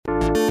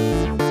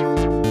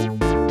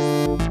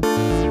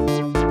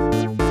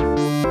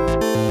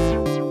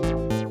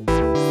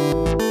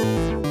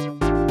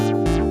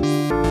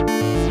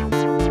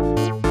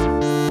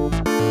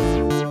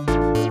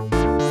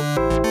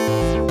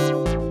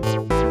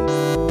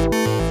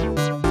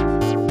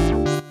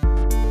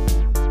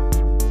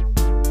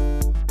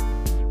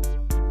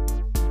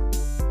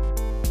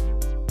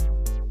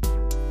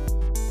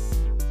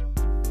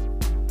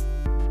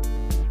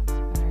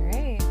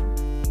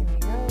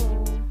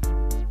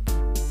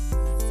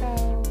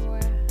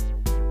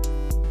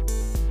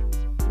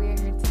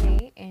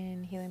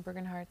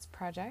Broken Hearts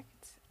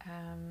Project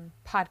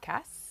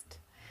podcast,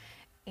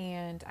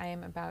 and I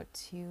am about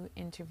to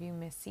interview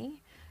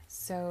Missy.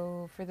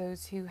 So for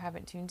those who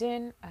haven't tuned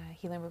in,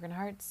 Healing Broken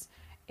Hearts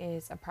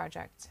is a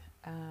project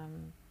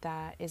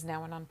that is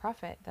now a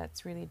nonprofit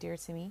that's really dear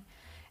to me.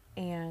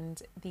 And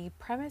the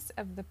premise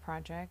of the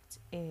project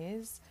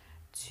is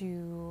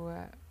to,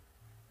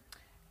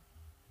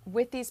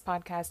 with these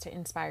podcasts, to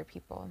inspire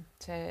people,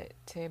 to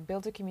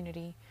build a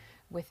community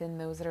within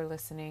those that are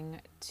listening,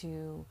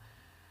 to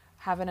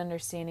have an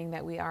understanding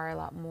that we are a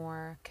lot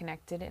more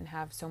connected and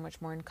have so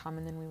much more in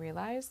common than we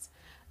realize.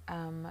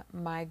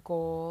 My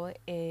goal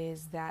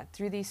is that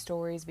through these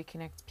stories we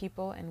connect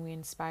people and we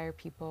inspire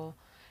people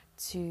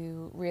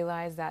to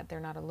realize that they're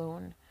not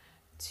alone,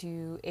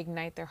 to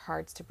ignite their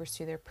hearts to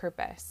pursue their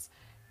purpose,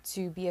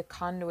 to be a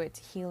conduit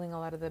to healing a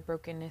lot of the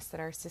brokenness that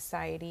our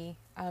society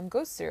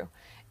goes through.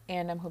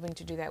 And I'm hoping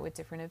to do that with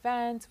different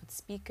events, with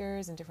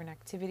speakers and different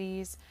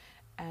activities.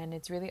 And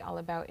it's really all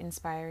about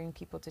inspiring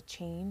people to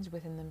change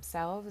within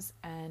themselves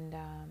and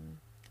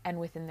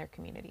within their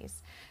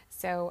communities.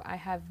 So I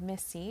have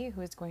Missy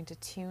who is going to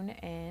tune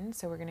in.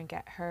 So we're going to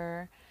get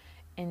her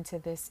into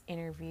this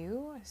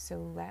interview. So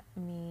let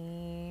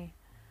me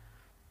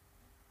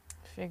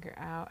figure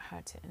out how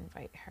to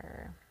invite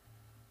her.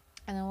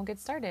 And then we'll get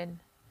started.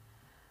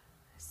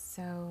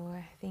 So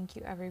thank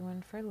you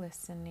everyone for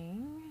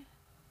listening.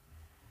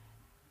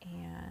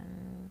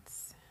 And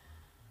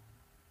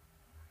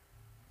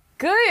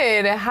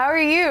good. How are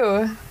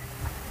you?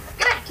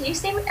 Good. Can you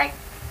see me?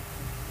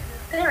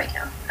 There we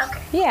go.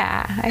 Okay.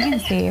 Yeah, I can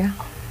see you.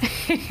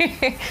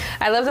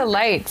 I love the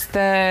lights.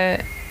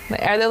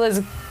 Are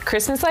those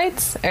Christmas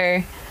lights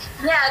or?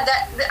 Yeah,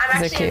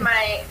 I'm actually in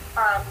my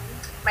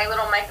my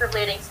little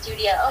microblading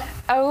studio.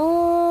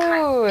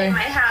 Oh. In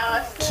my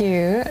house.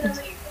 Cute.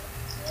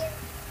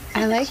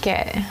 I like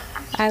it.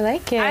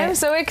 I'm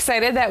so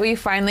excited that we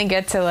finally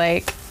get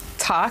to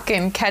talk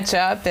and catch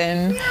up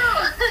and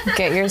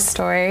get your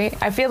story.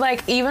 I feel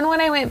like even when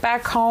I went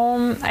back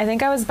home, I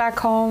think I was back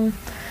home.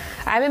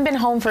 I haven't been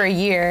home for a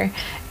year,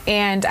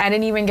 and I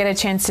didn't even get a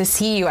chance to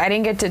see you. I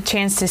didn't get a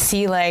chance to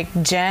see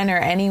Jen or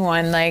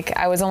anyone.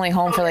 I was only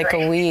home for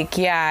a week.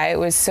 Yeah, it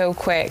was so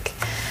quick.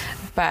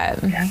 But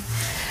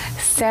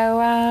so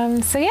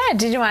yeah,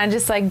 did you want to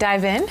just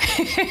dive in?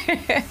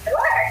 Sure.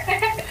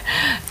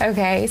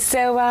 Okay,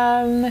 so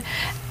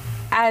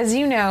as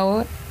you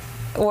know,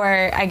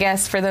 or I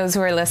guess for those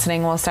who are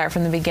listening, we'll start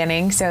from the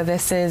beginning. So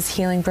this is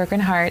Healing Broken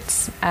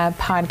Hearts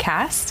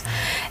podcast.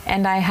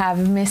 And I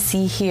have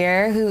Missy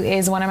here, who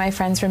is one of my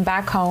friends from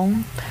back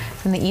home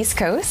from the East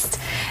Coast.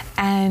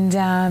 And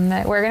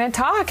we're going to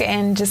talk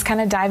and just kind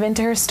of dive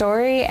into her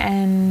story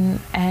and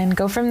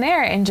go from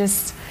there and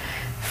just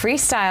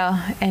freestyle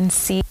and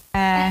see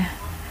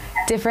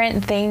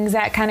different things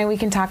that kind of we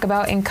can talk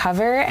about and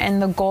cover.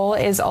 And the goal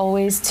is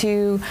always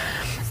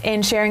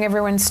in sharing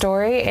everyone's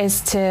story, is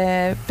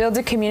to build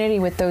a community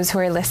with those who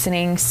are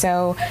listening,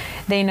 so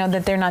they know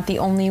that they're not the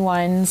only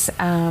ones.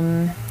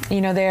 I'm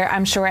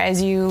sure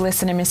as you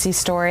listen to Missy's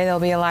story,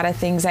 there'll be a lot of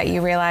things that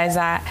you realize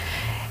that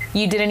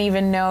you didn't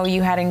even know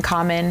you had in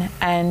common.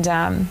 And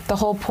the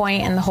whole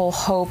point and the whole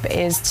hope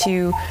is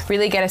to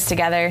really get us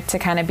together to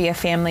kind of be a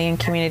family and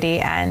community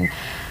and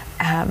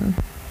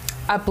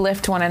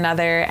uplift one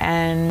another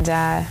and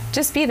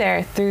just be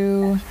there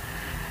through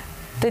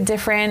the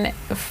different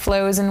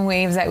flows and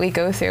waves that we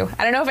go through.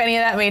 I don't know if any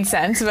of that made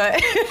sense,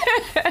 but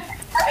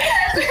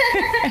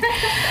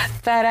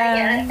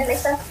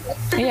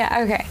yeah,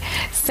 okay.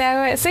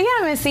 So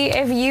yeah, Missy,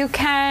 if you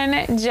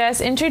can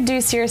just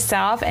introduce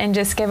yourself and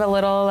just give a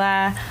little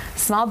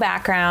small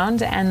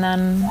background, and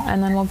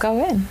then we'll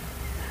go in.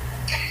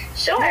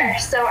 Sure.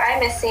 So I'm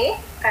Missy.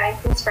 I'm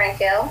from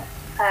Springfield.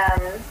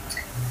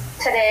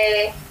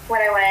 Today, what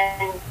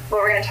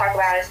we're going to talk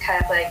about is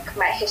kind of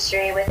my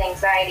history with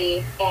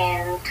anxiety,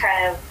 and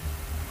kind of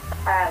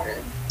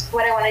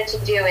what I wanted to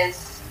do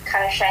is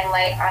kind of shine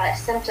light on a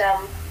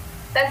symptom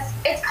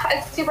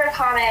it's super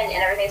common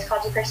and everything. It's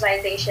called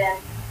depersonalization,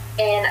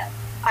 and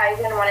I've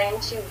been wanting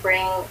to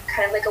bring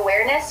kind of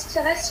awareness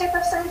to this type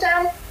of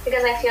symptom,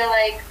 because I feel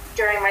like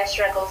during my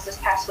struggles this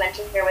past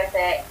winter here with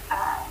it,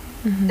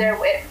 there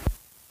were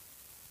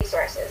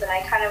resources, and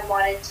I kind of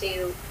wanted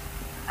to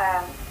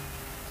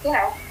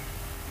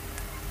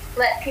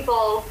let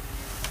people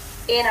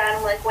in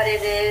on what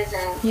it is,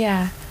 and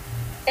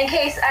in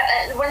case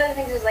one of the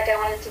things is I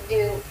wanted to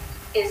do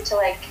is to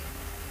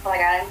oh my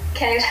god,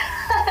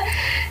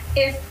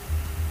 is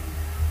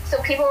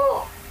so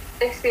people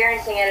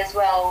experiencing it as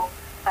well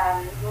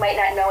might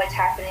not know what's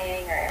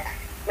happening or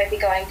might be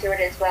going through it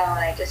as well, and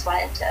I just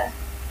wanted to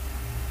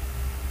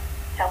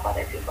help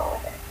other people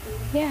with it.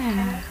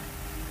 Yeah.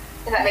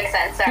 Does that make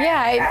sense? Sorry,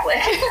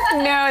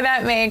 no,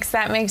 that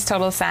makes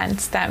total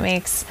sense. That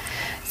makes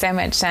so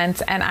much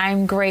sense, and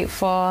I'm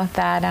grateful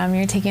that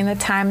you're taking the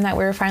time that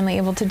we're finally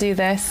able to do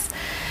this.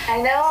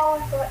 I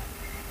know.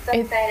 So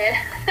excited.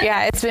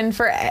 Yeah, it's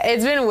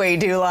been way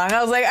too long.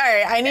 I was like, all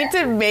right, I need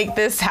to make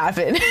this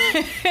happen.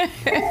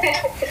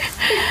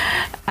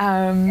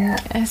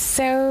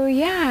 So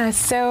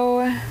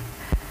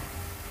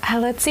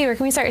Let's see, where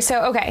can we start?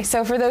 So, okay,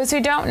 so for those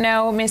who don't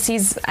know,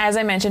 Missy's, as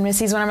I mentioned,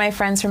 Missy's one of my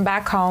friends from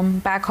back home.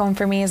 Back home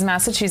for me is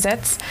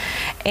Massachusetts.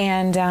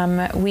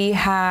 And we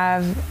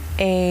have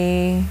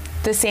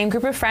the same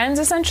group of friends,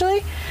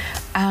 essentially.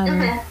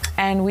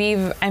 And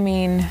we've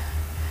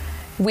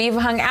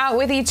hung out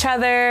with each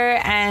other,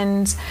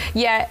 and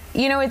yet,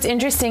 it's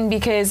interesting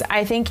because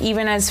I think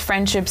even as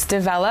friendships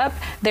develop,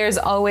 there's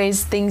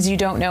always things you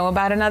don't know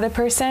about another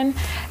person.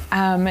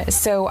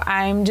 So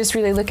I'm just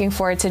really looking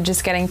forward to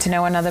just getting to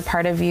know another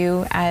part of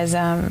you as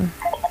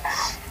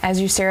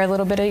you share a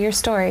little bit of your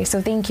story.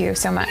 So thank you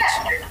so much.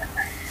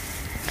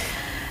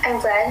 I'm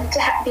glad to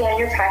be on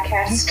your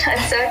podcast. I'm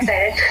so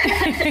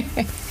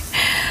excited.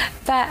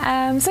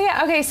 But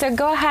so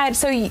go ahead.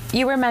 So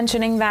you were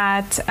mentioning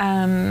that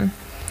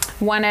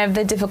one of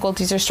the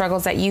difficulties or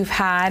struggles that you've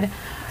had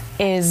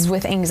is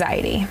with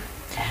anxiety.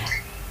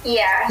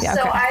 Yeah, okay.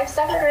 So I've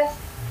suffered with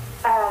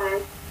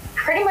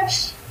pretty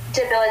much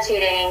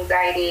debilitating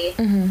anxiety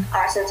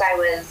since I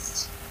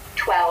was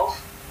 12.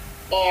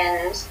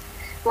 And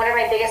one of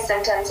my biggest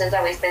symptoms has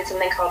always been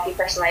something called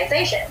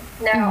depersonalization.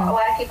 Now, a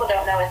lot of people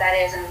don't know what that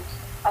is, and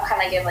I'll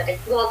kind of give like a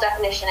little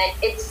definition.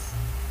 It's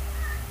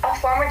a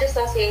form of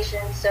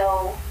dissociation,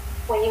 so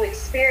when you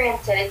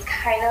experience it, it's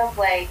kind of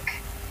like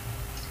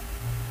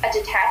a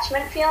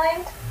detachment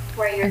feeling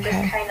where you're just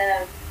kind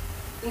of,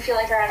 you feel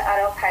like you're on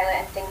autopilot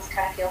and things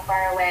kind of feel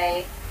far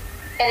away.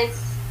 And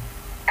it's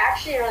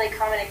actually a really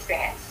common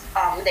experience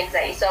with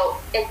anxiety. So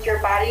it's your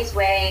body's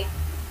way,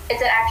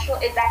 it's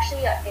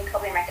actually a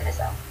coping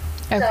mechanism.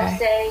 So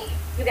say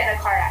you get in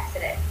a car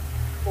accident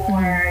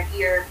or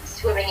you're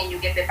swimming and you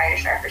get bit by a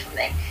shark or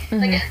something.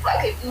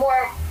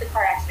 More the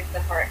car accident because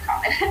that's more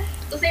common.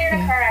 So say you're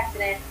in a car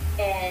accident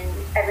and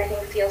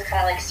everything feels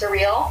kind of like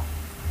surreal.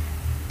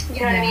 You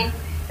know what I mean?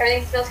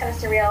 Everything feels kind of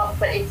surreal,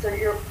 but it's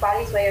your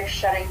body's way of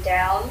shutting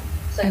down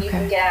so you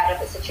can get out of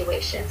the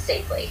situation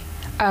safely.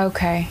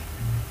 Okay.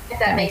 If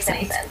that makes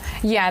any sense.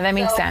 Yeah, that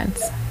makes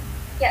sense.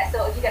 Yeah,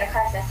 so if you get a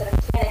car accident, instead of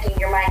panicking,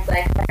 your mind's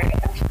like, all right,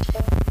 I'm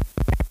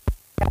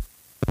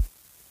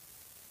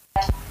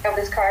of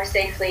this car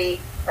safely,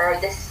 or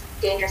this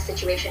dangerous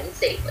situation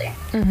safely.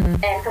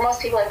 And for most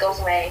people, it goes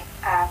away,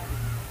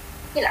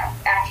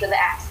 after the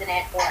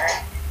accident or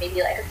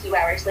maybe like a few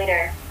hours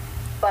later.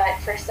 But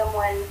for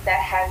someone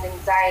that has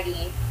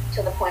anxiety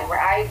to the point where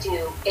I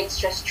do, it's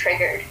just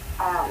triggered,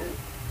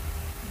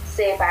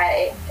 say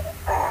by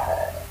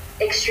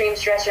extreme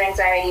stress or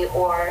anxiety,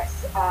 or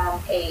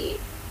a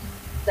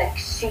like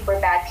super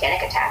bad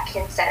panic attack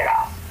can set it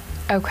off.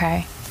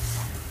 Okay.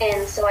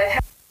 And so I've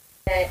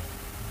had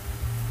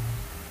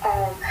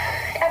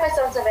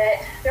episodes of it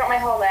throughout my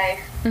whole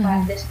life,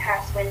 but this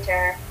past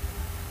winter,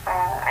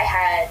 I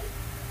had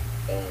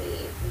a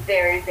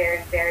very,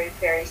 very, very,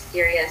 very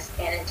serious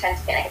and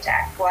intense panic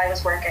attack while I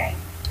was working.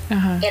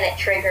 And it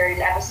triggered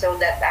an episode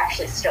that's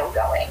actually still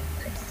going.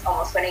 It's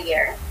almost been a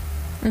year.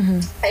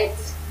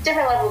 It's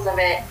different levels of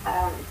it,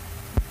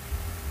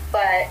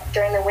 but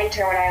during the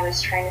winter when I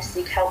was trying to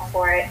seek help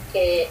for it,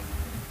 it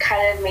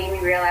kind of made me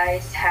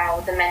realize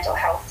how the mental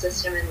health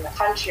system in the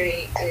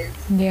country is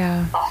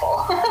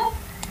awful.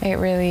 It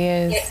really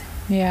is.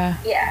 Yeah.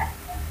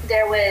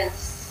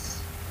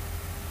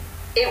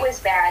 It was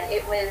bad.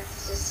 It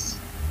was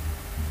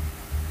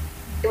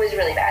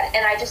really bad,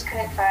 and I just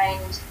couldn't find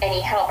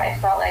any help. I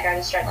felt like I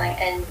was struggling,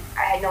 and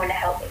I had no one to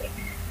help me.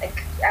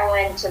 Like, I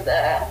went to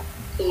the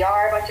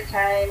ER a bunch of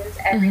times,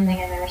 everything,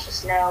 and there was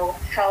just no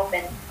help.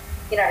 And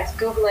I was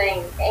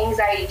Googling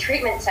anxiety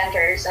treatment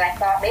centers, and I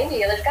thought maybe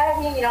there's gotta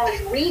be,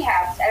 there's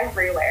rehabs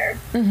everywhere.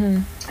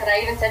 And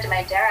I even said to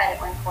my dad at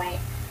one point,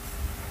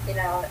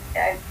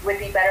 I would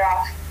be better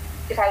off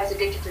if I was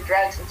addicted to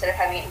drugs instead of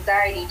having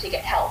anxiety to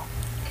get help,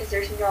 because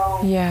there's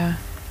no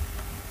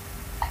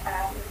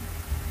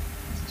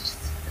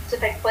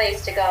specific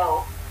place to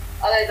go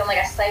other than like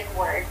a psych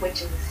ward,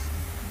 which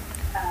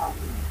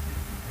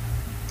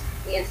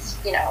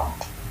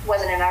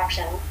wasn't an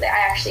option.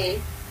 I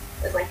actually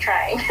was like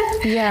trying.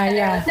 And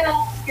they're like,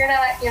 no, you're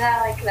not like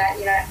that,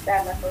 you're not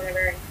bad enough or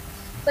whatever.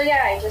 So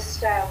I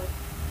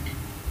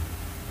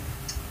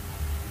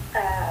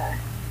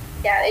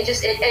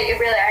just it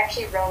really, I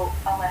actually wrote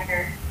a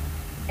letter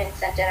and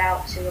sent it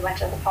out to a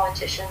bunch of the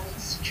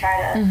politicians to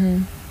try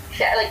to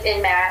like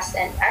in mass,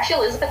 and actually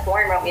Elizabeth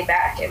Warren wrote me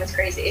back. It was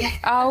crazy.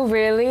 Oh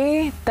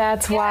really?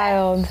 That's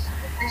wild.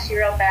 And she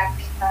wrote back,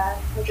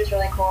 which was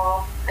really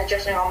cool,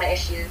 addressing all my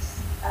issues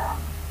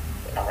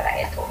that I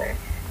had told her.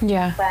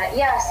 But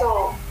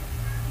so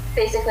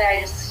basically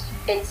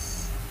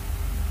it's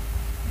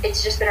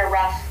just been a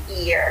rough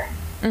year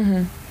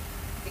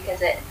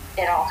because it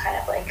all kind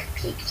of like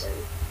peaked and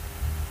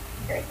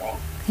everything.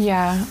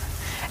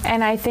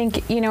 And I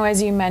think,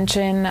 as you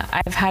mentioned,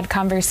 I've had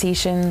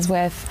conversations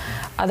with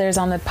others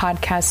on the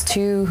podcast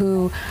too,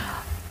 who,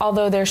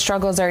 although their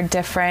struggles are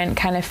different,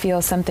 kind of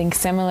feel something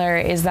similar,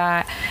 is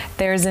that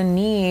there's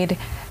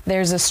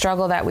a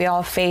struggle that we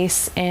all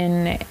face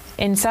in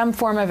some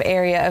form of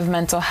area of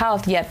mental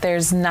health, yet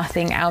there's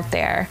nothing out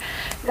there.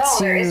 No,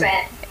 there isn't.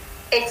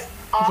 It's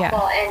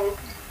awful. And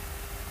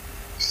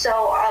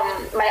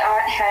my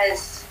aunt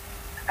has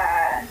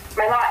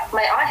my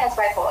aunt has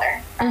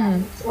bipolar,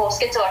 well,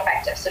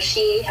 schizoaffective, so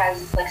she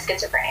has like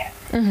schizophrenia.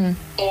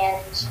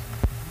 And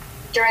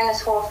during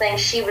this whole thing,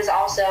 she was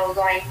also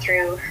going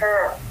through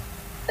her,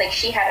 like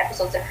she had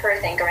episodes of her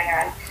thing going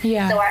on.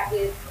 So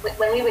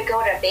when we would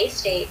go to Bay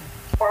State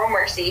or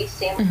Mercy,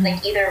 same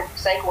like either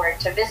psych ward,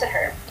 to visit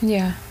her,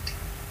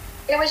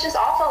 it was just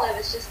awful. It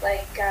was just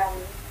like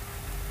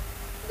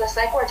the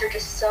psych wards are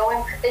just so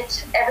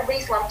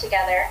everybody's lumped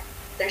together.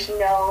 There's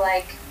no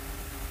like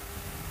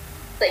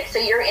so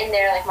you're in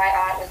there, like my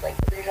aunt was like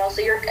delusional,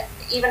 so you're,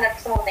 even if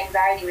someone with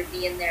anxiety would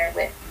be in there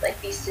with like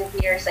these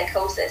severe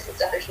psychosis and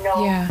stuff, there's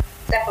no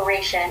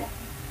separation,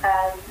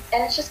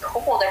 and it's just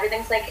cold.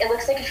 Everything's like, it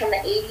looks like it's from the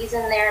 80s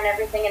in there and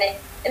everything, and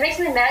it makes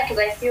me mad because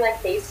I see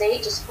like Bay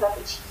State just put up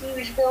these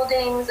huge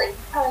buildings, like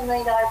probably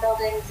 $1 million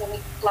buildings in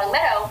Long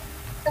Meadow,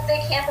 but they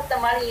can't put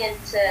the money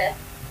into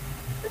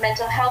the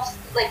mental health,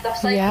 like the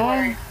psych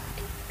ward,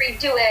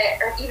 redo it,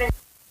 or even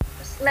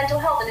mental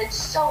health, and it's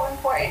so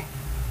important.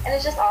 And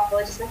it's just awful.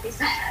 It just makes me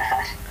so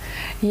mad.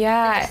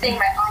 Yeah. Just seeing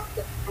my aunt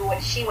go through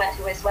what she went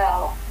through as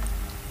well.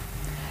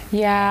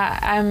 Yeah.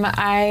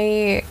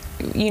 I,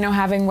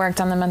 having worked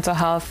on the mental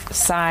health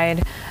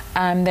side,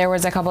 there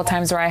was a couple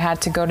times where I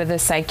had to go to the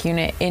psych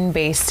unit in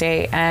Bay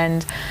State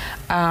and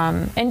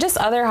just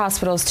other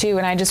hospitals too.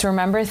 And I just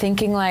remember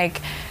thinking like,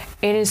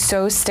 it is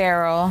so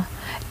sterile,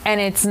 and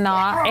it's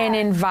not an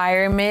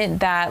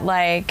environment that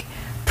like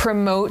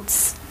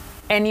promotes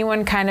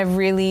anyone kind of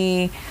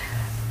really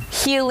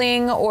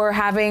healing or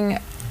having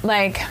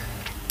like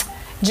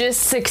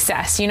just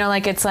success,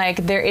 like it's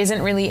like there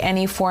isn't really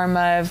any form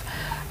of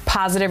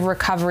positive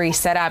recovery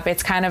set up.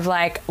 It's kind of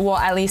like, well,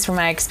 at least from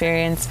my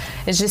experience,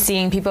 it's just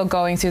seeing people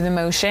going through the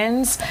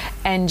motions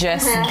and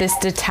just this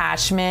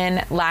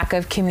detachment, lack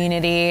of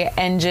community,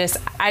 and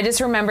I just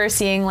remember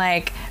seeing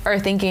like, or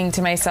thinking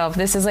to myself,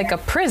 this is like a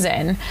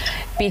prison,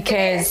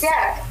 because so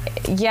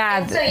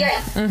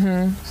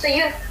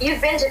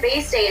you've been to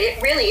Bay State.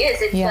 It really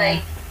is. It's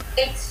like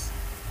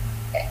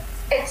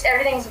it's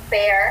everything's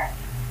bare,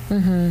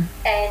 and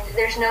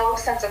there's no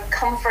sense of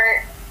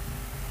comfort.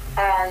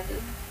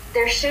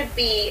 There should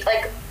be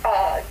like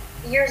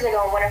years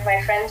ago, one of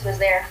my friends was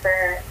there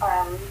for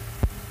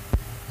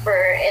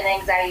an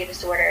anxiety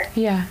disorder.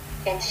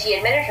 And she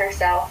admitted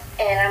herself,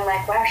 and I'm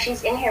like, wow,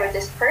 she's in here with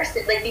this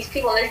person, like these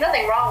people. And there's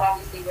nothing wrong,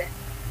 obviously, with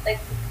like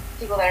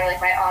people that are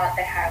like my aunt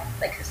that have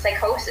like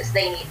psychosis.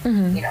 They need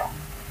help,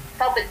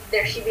 but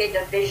there should be a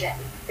division.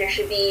 There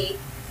should be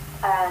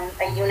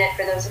a unit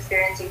for those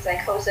experiencing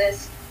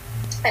psychosis,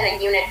 and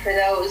a unit for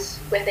those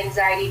with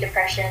anxiety,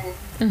 depression,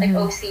 like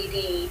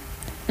OCD.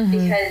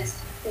 Because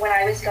when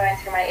I was going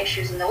through my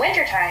issues in the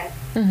wintertime,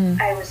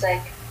 I was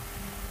like,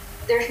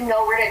 there's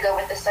nowhere to go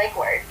with the psych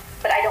ward.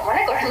 But I don't want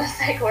to go to the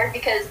psych ward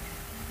because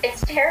it's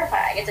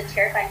terrifying. It's a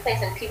terrifying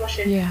place, and people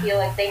should feel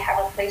like they have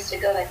a place to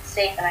go that's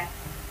safe. And I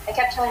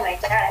kept telling my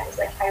dad, I was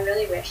like, I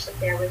really wish that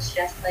there was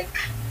just like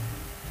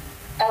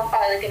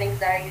an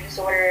anxiety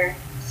disorder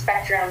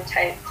spectrum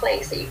type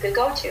place that you could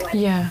go to.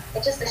 And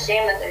it's just a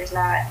shame that there's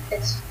not.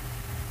 It's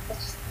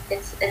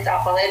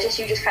awful.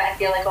 You just kind of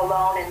feel like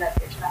alone, and that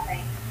there's nothing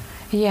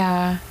you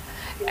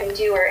can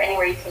do or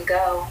anywhere you can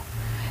go.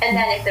 And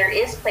then if there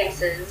is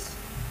places,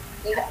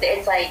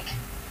 it's like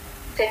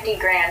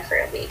 $50,000 for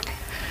a week,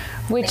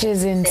 which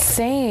is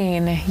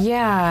insane.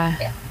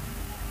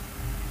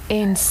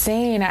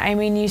 Insane. I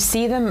mean, you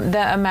see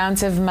the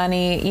amounts of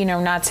money,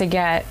 not to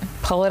get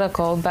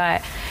political,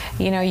 but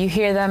you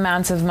hear the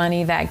amounts of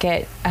money that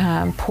get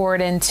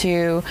poured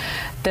into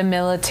the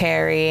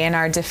military and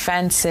our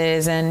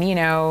defenses, and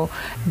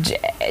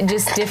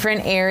just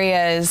different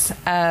areas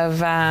of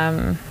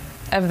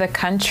the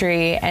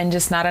country, and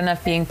just not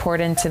enough being poured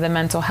into the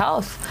mental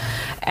health.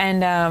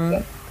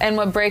 And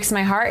what breaks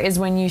my heart is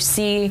when you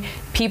see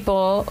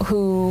people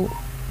who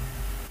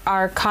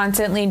are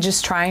constantly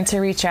just trying to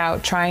reach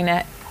out, trying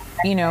to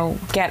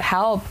get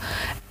help,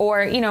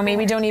 or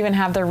maybe don't even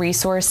have the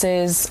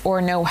resources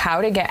or know how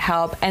to get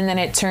help, and then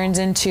it turns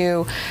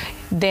into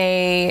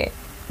they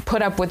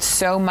put up with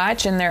so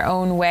much in their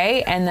own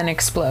way and then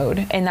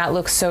explode, and that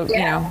looks so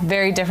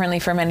very differently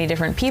for many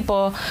different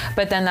people,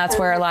 but then that's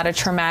where a lot of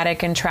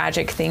traumatic and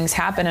tragic things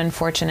happen,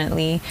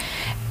 unfortunately.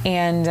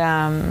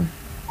 And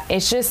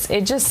it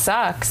just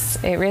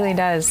sucks. It really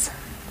does.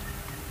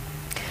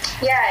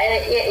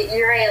 And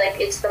you're right, like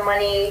it's the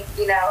money,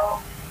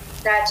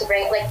 not to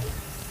bring, like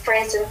for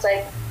instance,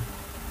 like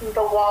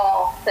the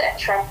wall that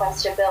Trump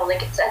wants to build, like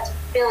that's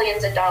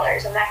billions of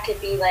dollars, and that could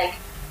be like,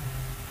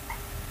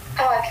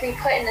 it could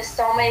be put into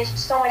so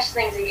much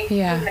things that you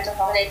can do mental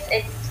health. And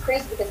it's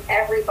crazy because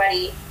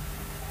everybody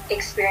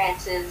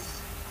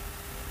experiences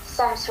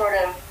some sort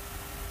of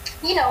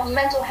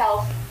mental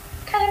health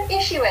kind of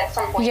issue at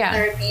some point.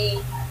 There would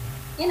be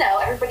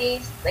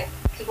everybody's like,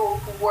 people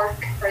who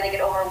work or they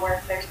get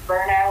overworked, there's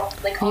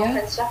burnout, like all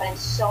that stuff, and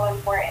it's so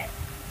important.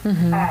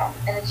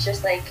 And it's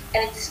just like,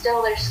 and it's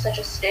still, there's such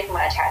a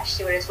stigma attached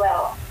to it as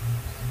well.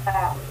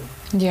 And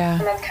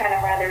that's kind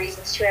of one of the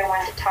reasons too I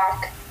wanted to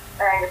talk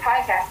on your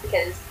podcast,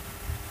 because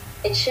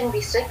it shouldn't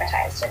be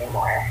stigmatized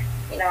anymore,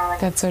 you know.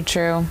 That's so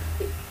true.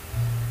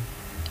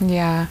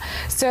 Yeah.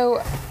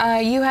 So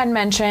you had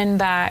mentioned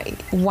that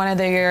one of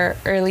your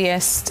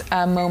earliest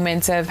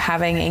moments of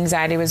having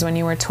anxiety was when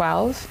you were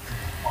 12.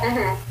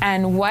 Mm-hmm.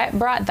 And what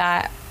brought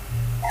that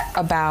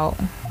about?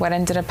 What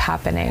ended up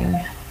happening?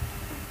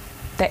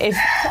 That if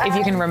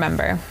you can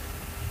remember.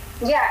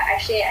 Yeah,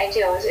 actually I do.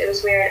 It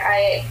was weird.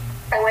 I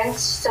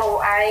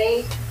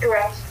grew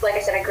up, like I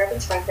said, I grew up in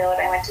Springfield.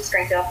 I went to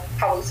Springfield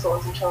public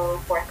schools until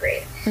 4th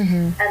grade.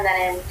 Mm-hmm. And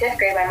then in 5th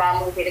grade, my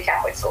mom moved me to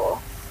Catholic school.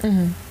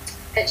 Mm-hmm.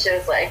 And she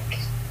was like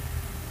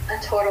a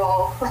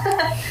total,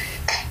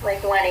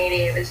 like 180.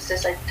 It was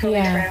just like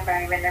totally different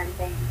environment and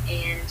everything.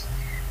 And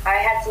I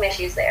had some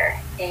issues there.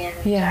 And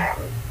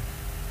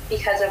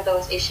because of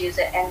those issues,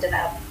 it ended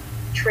up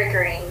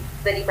triggering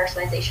the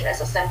depersonalization as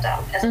a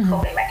symptom, as a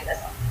coping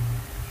mechanism.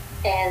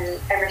 And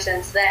ever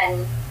since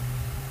then,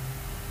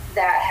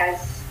 that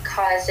has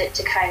caused it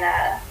to kind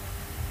of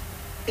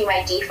be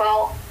my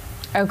default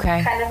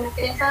kind of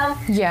mechanism.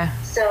 Yeah.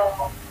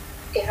 So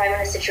if I'm in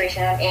a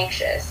situation I'm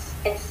anxious,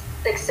 it's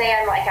like, say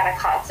I'm like at a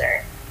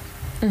concert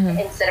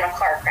instead of a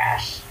car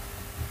crash.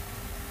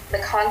 The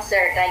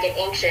concert, and I get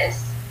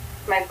anxious,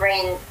 my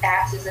brain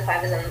acts as if I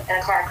was in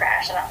a car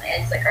crash, and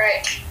it's like, all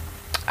right.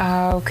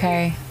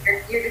 Okay.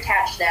 You're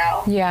detached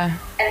now. Yeah.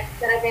 And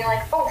instead of being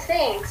like, oh,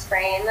 thanks,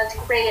 brain, that's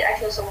great, I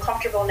feel so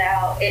comfortable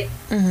now, it's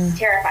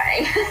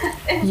terrifying.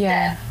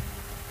 Yeah.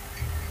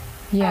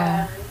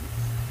 Yeah.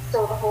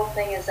 So the whole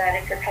thing is that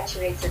it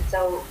perpetuates it.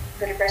 So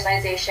the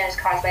depersonalization is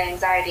caused by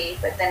anxiety,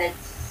 but then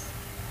it's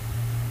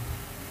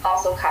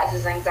also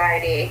causes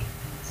anxiety.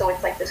 So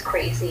it's like this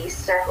crazy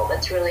circle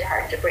that's really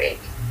hard to break.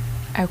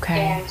 Okay.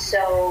 And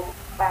so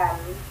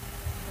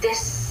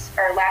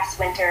last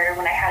winter,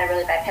 when I had a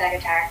really bad panic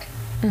attack,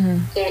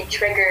 it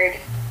triggered.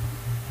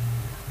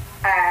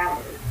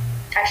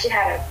 Actually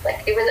had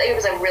it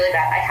was a really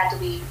bad. I had to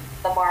leave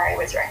the bar I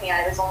was working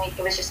at. It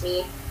was just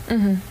me,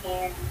 and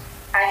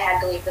I had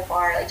to leave the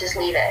bar, like just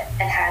leave it,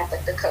 and had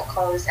like the cook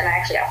closed, and I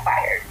actually got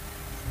fired.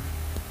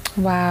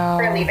 Wow.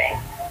 For leaving.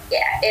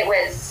 Yeah, it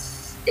was.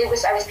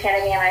 I was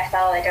panicking, and I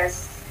felt like I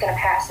was gonna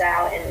pass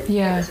out, and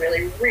it was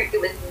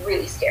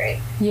really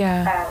scary.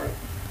 Yeah.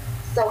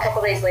 So a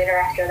couple days later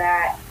after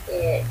that,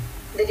 the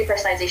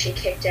depersonalization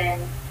kicked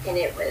in, and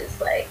it was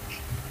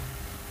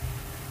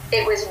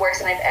worse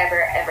than I've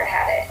ever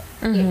had it.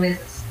 It was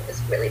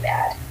really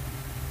bad.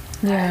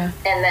 Yeah.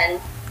 And then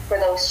for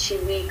those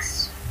 2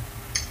 weeks,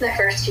 the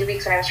first 2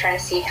 weeks when I was trying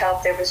to seek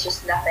help, there was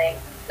just nothing.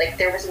 Like,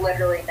 there was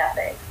literally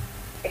nothing.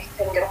 I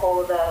couldn't get a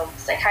hold of the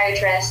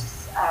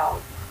psychiatrists. I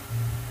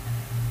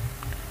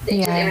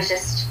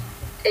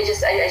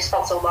just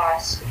felt so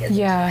lost because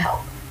there was no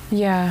help.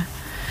 Yeah.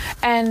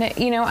 And,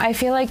 I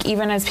feel like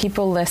even as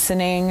people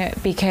listening,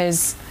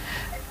 because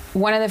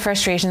one of the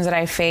frustrations that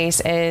I face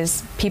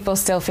is people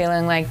still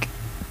feeling like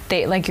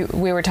like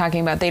we were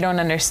talking about, they don't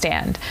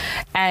understand.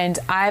 And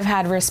I've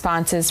had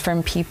responses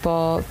from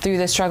people through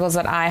the struggles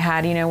that I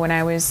had, when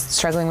I was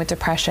struggling with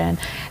depression.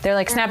 They're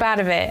like, snap out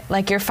of it.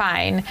 Like, you're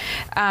fine.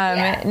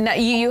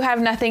 You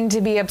have nothing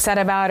to be upset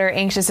about or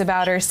anxious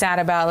about or sad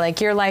about.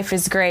 Like, your life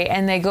is great.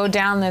 And they go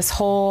down this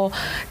whole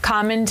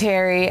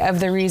commentary of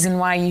the reason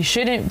why you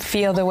shouldn't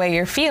feel the way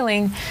you're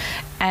feeling.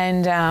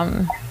 And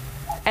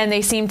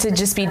they seem to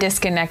just be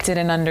disconnected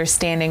in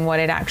understanding what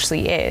it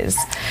actually is.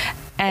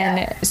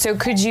 And so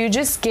could you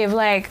just give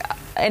like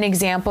an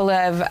example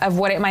of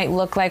what it might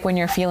look like when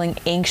you're feeling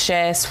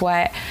anxious,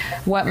 what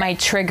might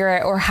trigger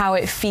it, or how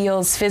it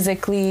feels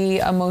physically,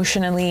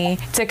 emotionally,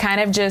 to kind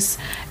of just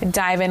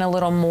dive in a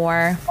little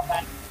more?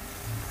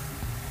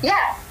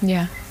 Yeah.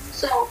 Yeah.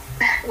 So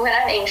when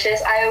I'm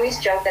anxious, I always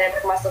joke that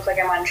it must look like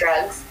I'm on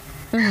drugs.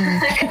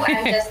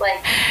 I'm just like,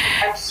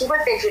 I'm super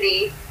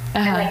fidgety.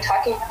 I'm like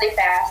talking really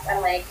fast.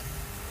 I'm like,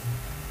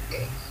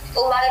 a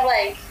lot of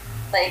like,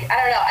 I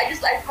don't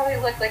know. I probably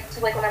look like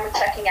when I'm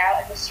checking out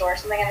at the store,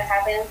 something that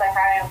happens.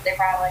 They're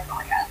probably like, oh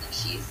my god,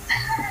 she's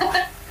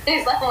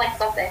like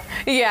something.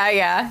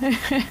 Yeah.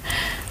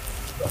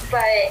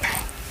 But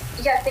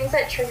yeah, things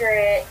that trigger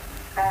it.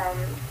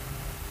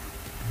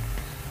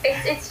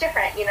 It's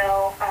different,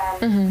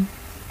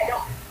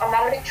 I'm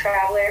not a big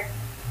traveler.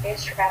 I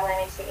guess traveling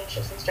makes me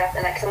anxious and stuff,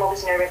 and because I'm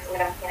always nervous, I'm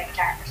gonna have a panic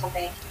attack or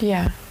something.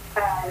 Yeah.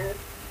 I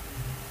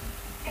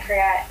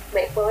forgot.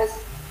 Wait,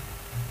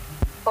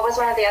 what was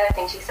one of the other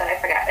things you said? I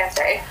forgot. I'm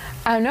sorry.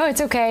 Oh, no,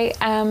 it's okay.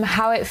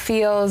 How it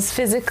feels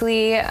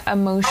physically,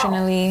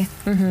 emotionally.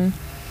 Oh.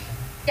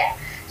 Yeah.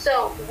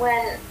 So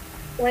when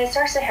it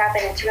starts to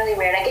happen, it's really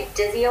weird. I get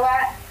dizzy a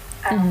lot.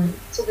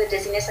 So the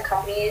dizziness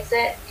accompanies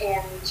it.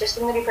 And just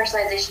when the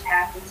depersonalization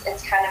happens,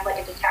 it's kind of like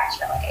a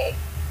detachment. Like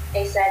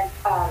I said,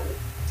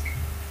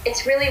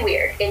 it's really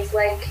weird. It's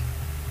like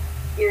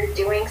you're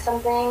doing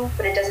something,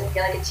 but it doesn't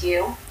feel like it's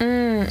you.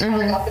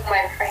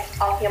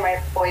 I'll hear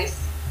my voice.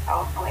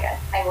 Oh my god,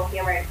 I will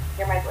hear my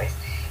voice.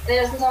 And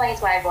it doesn't sound like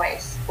it's my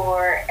voice.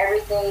 Or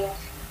everything,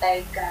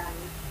 like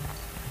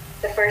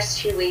the first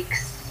 2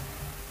 weeks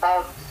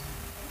of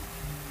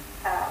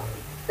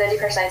the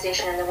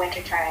depersonalization in the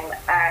wintertime,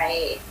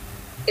 I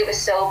it was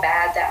so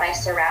bad that my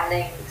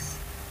surroundings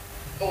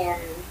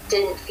and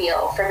didn't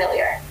feel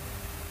familiar.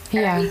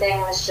 Yeah.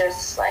 Everything was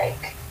just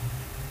like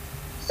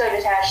so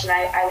detached, and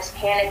I was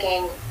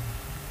panicking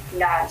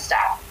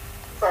nonstop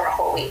for a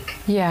whole week.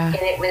 Yeah. And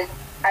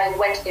I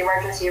went to the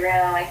emergency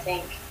room, I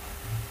think,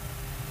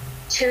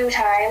 2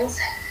 times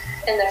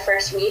in the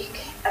first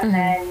week, and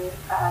then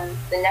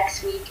the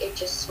next week it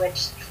just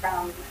switched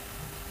from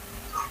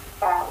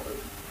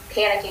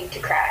panicking to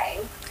crying.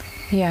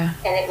 Yeah.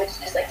 And it was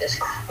just like this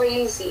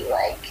crazy,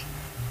 like,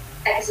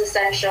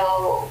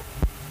 existential,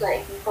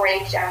 like,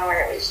 breakdown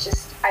where it was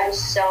just, I was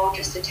so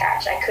just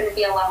detached. I couldn't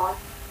be alone.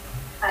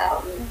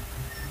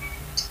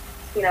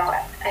 You know,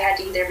 I had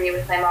to either be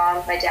with my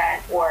mom, my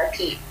dad, or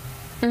Pete.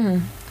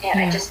 And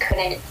I just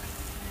couldn't,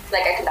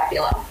 like, I could not be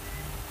alone.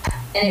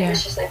 And it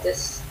was just like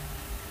this,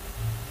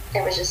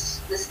 it was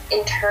just this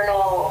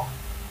internal,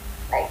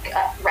 like,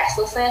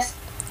 restlessness.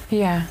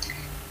 Yeah.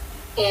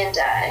 And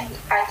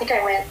I think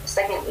I went, the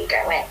second week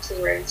I went to the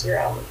emergency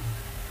room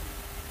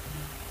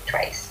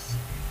twice.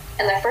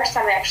 And the first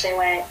time I actually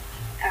went,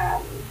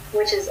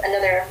 which is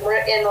another,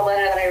 in the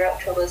letter that I wrote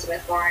to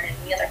Elizabeth Warren and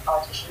the other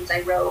politicians, I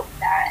wrote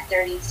that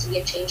there needs to be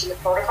a change in the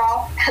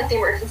protocol at the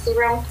emergency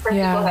room for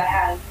people that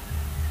have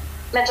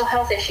mental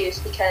health issues,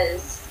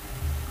 because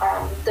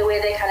the way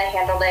they kind of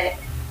handled it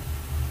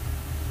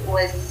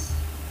was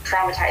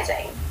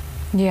traumatizing.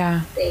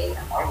 Yeah. They,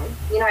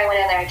 you know, I went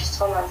in there, I just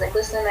told them, I was like,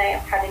 listen, I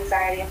have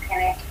anxiety and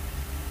panic.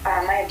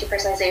 I have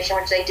depersonalization,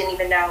 which they didn't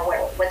even know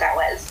what that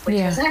was,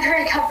 which wasn't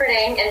very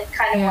comforting, and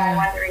kind of why I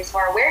wanted to raise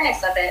more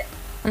awareness of it.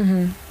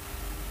 And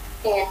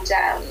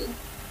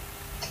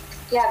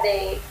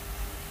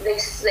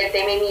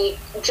they made me,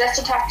 just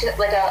to talk to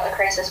like a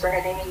crisis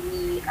worker, they made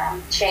me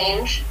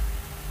change.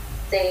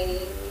 They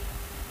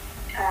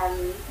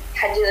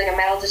had to do like a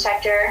metal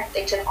detector.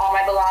 They took all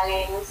my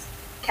belongings,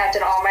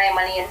 counted all my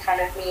money in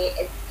front of me,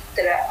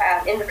 did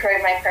an inventory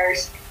of my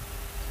purse,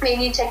 made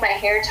me take my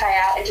hair tie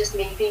out, and just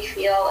made me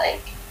feel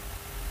like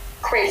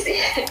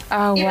crazy.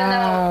 Oh, Even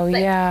wow. though,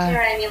 like, yeah. you know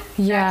what I mean?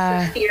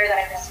 That's the fear that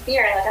I was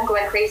fearing. Like, I'm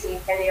going crazy.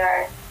 Here they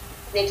are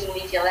making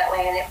me feel that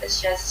way. And it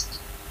was just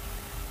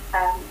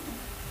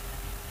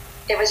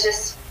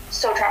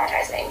so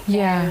traumatizing.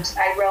 Yeah. And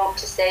I wrote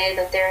to say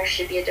that there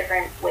should be a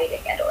different way to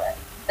handle it.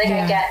 Like,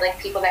 I get, like,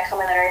 people that come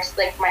in that are,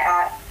 like, my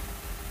aunt,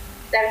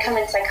 that would come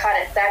in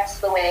psychotic. That's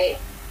the way,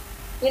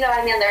 you know,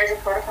 I mean, there's a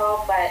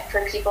protocol, but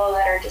for people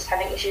that are just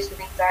having issues with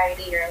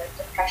anxiety or, like,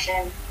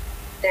 depression,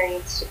 there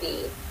needs to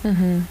be,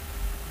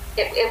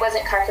 it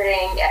wasn't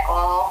comforting at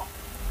all.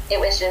 It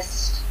was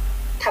just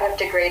kind of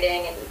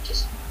degrading and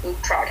just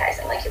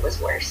traumatizing. Like, it was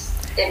worse.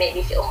 It made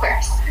me feel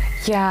worse.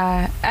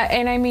 Yeah.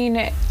 And I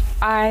mean,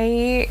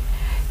 I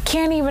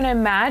can't even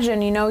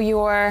imagine, you know,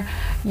 you're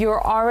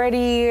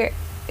already,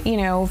 you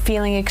know,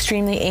 feeling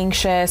extremely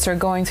anxious or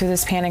going through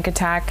this panic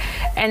attack,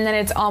 and then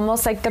it's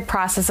almost like the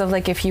process of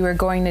like if you were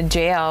going to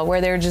jail,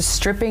 where they're just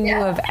stripping you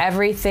of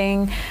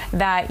everything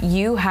that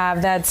you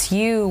have, that's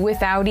you,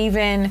 without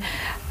even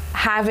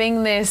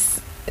having this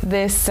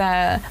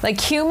like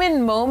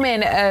human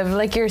moment of,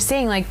 like you're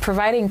saying, like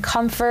providing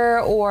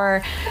comfort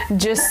or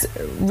just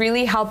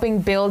really helping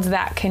build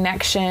that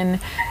connection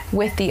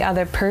with the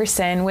other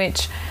person,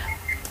 which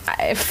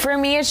for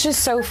me, it's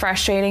just so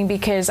frustrating,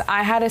 because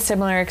I had a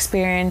similar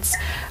experience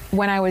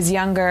when I was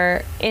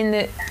younger.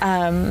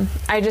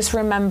 I just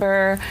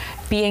remember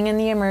being in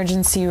the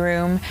emergency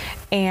room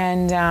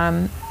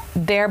and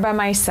there by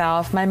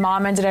myself. My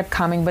mom ended up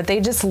coming, but they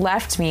just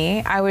left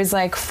me. I was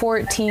like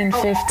 14,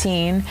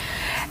 15.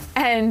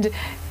 And,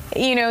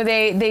 you know,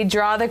 they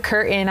draw the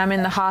curtain. I'm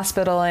in the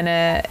hospital in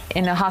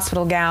a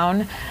hospital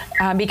gown,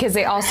 because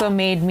they also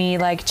made me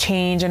like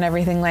change and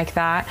everything like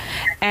that.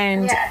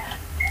 And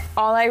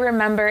all I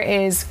remember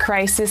is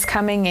crisis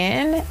coming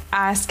in,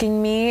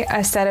 asking me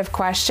a set of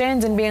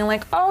questions and being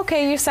like, oh,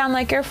 okay, you sound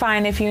like you're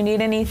fine. If you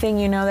need anything,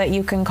 you know that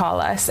you can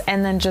call us.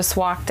 And then just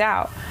walked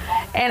out.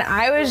 And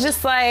I was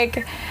just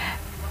like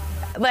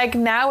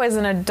now as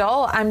an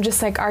adult, I'm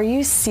just like, are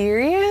you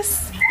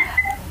serious?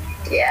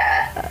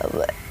 Yeah.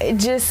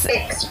 It's so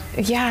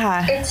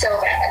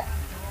bad.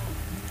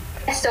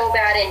 It's so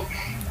bad. And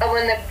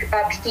when the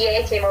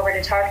PA came over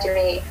to talk to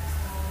me,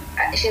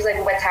 she's like,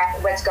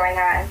 what's going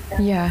on?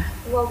 And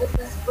well, this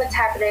is what's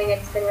happening.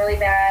 It's been really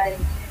bad.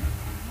 And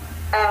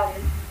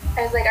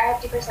I was like, I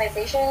have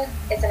depersonalization.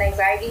 It's an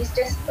anxiety,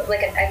 just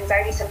like an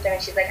anxiety symptom.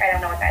 And she's like, I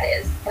don't know what that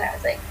is. And I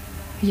was like,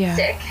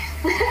 sick.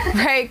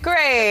 Right,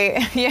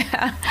 great.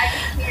 Yeah.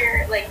 I could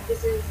hear, like,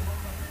 this is,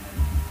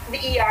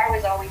 the ER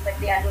was always like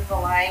the end of the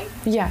line.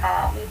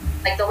 Yeah.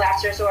 Like the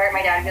last resort,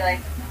 my dad would be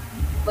like,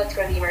 let's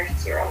go to the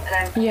emergency room. And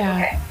I'm like,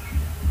 okay.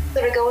 So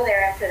to go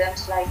there and for them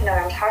to, like, you know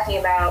what I'm talking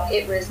about,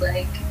 it was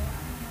like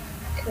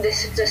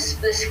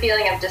this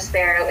feeling of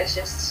despair. It was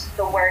just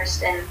the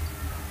worst. And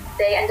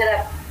they ended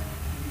up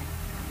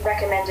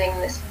recommending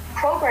this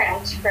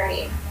program for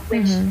me,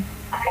 which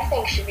I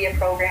think should be a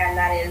program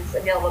that is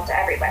available to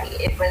everybody.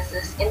 It was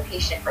this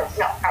outpatient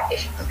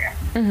program.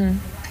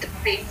 The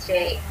base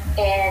day,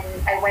 and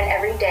I went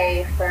every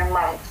day for a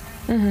month.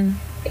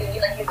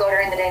 you go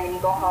during the day and then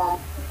you go home.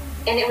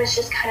 And it was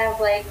just kind of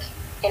like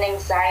an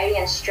anxiety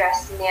and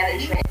stress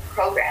management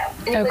program.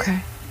 And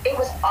it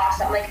was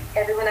awesome. Like,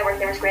 everyone that worked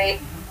there was great.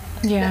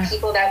 Yeah. The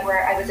people that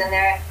I was in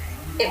there,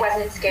 it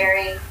wasn't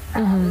scary.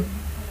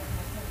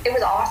 It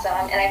was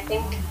awesome, and I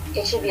think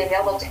it should be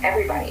available to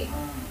everybody.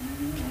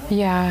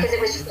 Yeah. Because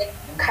it was just like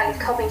kind of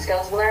coping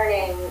skills,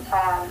 learning.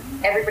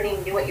 Everybody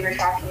knew what you were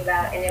talking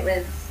about, and it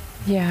was.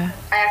 Yeah.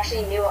 I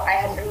actually I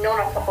had known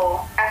a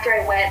couple. After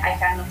I went, I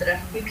found out that a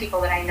few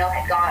people that I know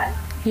had gone.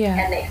 Yeah.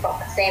 And they felt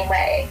the same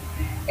way.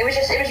 It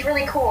was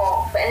really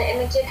cool, and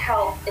it did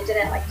help. It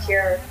didn't like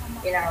cure,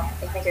 make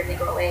everything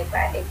go away,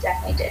 but it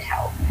definitely did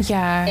help.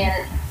 Yeah.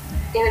 And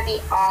it would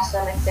be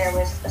awesome if there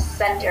was a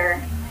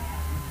center,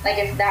 like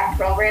if that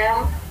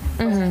program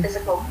was a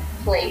physical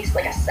place,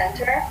 like a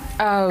center.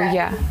 Oh,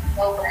 yeah.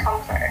 For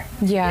comfort.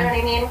 Yeah. You know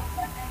what I mean?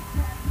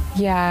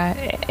 Yeah.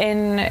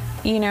 And,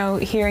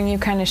 hearing you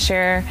kind of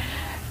share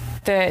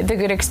the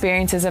good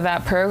experiences of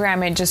that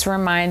program, it just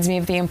reminds me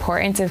of the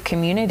importance of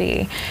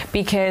community,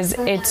 because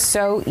it's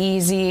so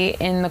easy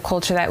in the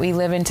culture that we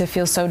live in to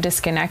feel so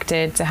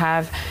disconnected, to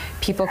have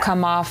people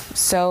come off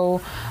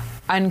so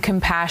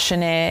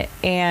uncompassionate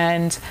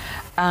and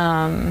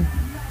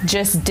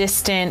just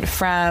distant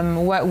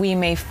from what we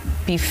may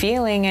be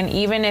feeling. And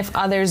even if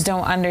others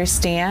don't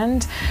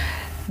understand,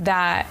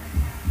 that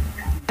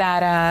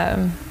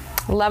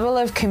level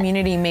of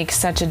community makes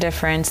such a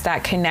difference,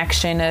 that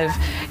connection of,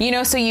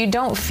 so you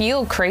don't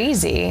feel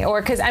crazy,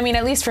 or because at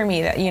least for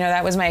me,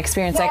 that was my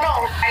experience. No,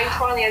 I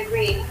totally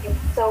agree.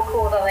 It's so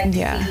cool to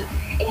see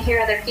and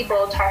hear other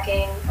people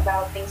talking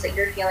about things that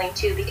you're feeling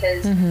too,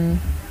 because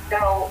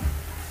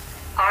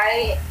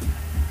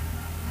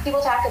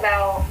people talk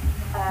about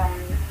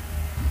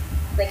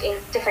in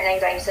different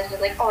anxiety symptoms,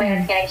 like, oh, I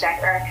had a panic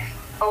attack, or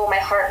oh, my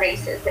heart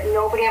races, but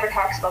nobody ever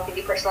talks about the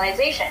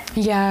depersonalization.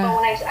 Yeah. But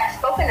when I've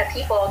spoken to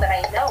people that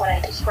I know, and I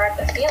describe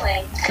the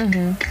feeling,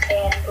 and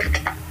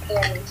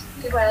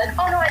people are like,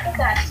 oh no, I get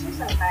that too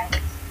sometimes.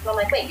 And I'm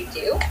like, wait, you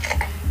do?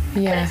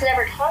 Yeah. But it's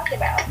never talked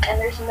about, and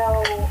there's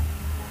no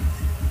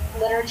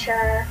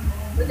literature.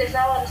 There's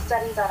not a lot of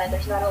studies on it.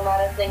 There's not a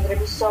lot of things. It would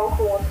be so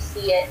cool to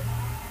see it,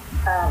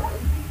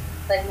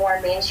 more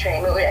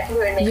mainstream. I think it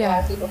would make a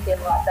lot of people feel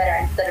a lot better,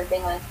 instead of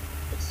being like,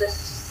 it's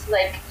this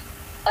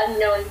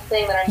unknown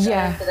thing that I'm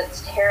feeling, because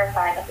it's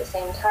terrifying at the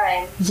same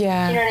time.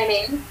 Yeah. Do you know what I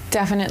mean?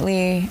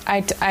 Definitely.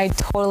 I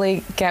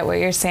totally get what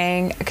you're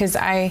saying, because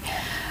I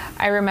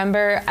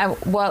remember,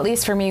 at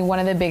least for me, one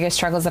of the biggest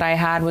struggles that I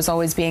had was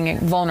always being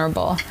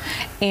vulnerable.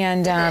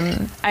 And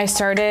I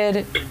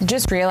started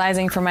just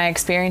realizing from my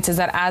experiences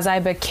that as I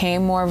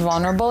became more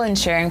vulnerable in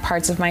sharing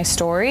parts of my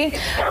story,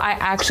 I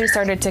actually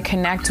started to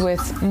connect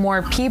with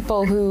more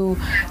people who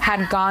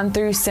had gone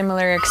through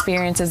similar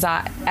experiences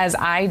as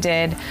I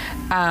did,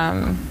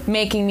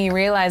 making me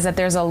realize that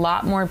there's a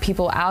lot more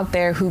people out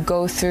there who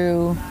go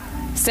through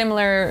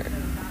similar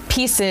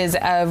pieces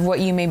of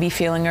what you may be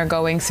feeling or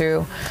going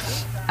through.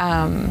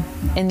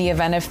 In the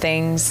event of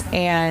things.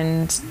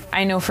 And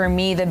I know for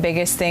me, the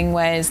biggest thing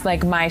was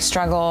my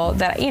struggle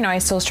that, I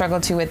still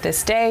struggle to with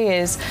this day,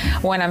 is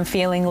when I'm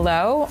feeling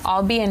low,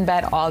 I'll be in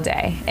bed all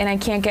day and I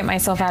can't get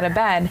myself out of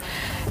bed.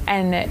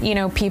 And,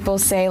 people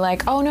say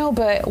oh no,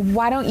 but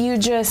why don't you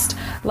just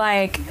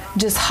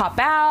hop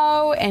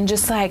out and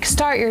just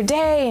start your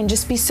day and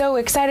just be so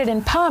excited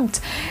and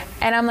pumped.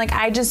 And I'm like,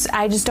 I just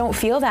don't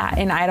feel that.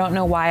 And I don't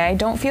know why I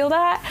don't feel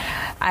that.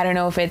 I don't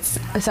know if it's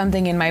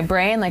something in my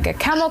brain, like a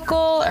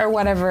chemical or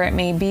whatever it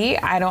may be.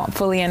 I don't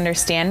fully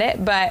understand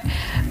it, but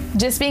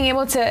just being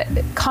able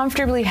to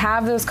comfortably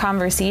have those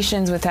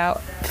conversations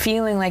without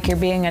feeling like you're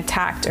being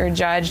attacked or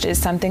judged is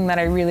something that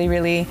I really,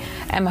 really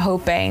am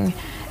hoping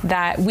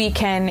that we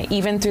can,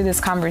 even through this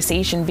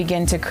conversation,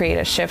 begin to create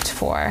a shift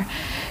for.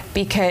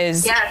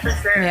 Because for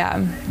sure.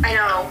 Yeah, I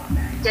know.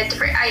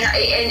 I know,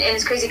 and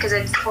it's crazy because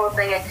it's the whole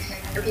thing, and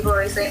people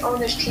always say, oh,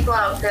 there's people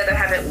out there that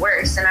have it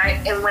worse. And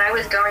when I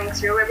was going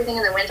through everything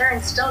in the winter, and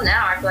still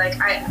now, I feel like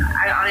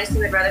I honestly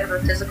would rather have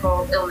a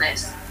physical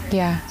illness.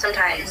 Yeah.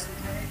 Sometimes,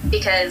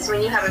 because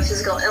when you have a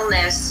physical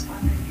illness,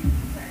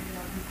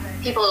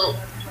 people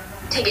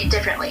take it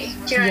differently.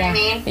 Do you know what I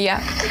mean?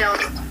 Yeah. You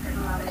don't.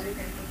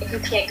 If you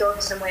can't go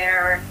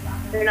somewhere, or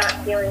you're not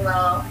feeling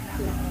well,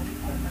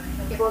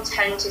 people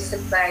tend to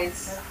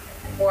sympathize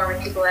more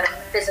with people that have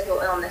physical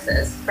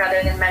illnesses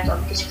rather than mental,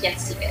 because you can't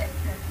see it.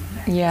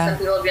 Yeah. Some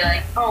people will be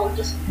like, oh,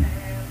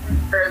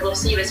 or they'll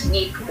see you as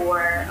weak,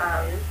 or,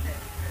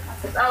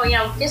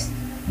 just,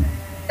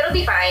 it'll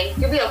be fine.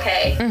 You'll be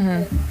okay.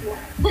 Mm-hmm.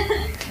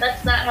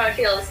 That's not how it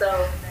feels.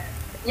 So,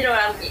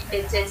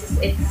 it's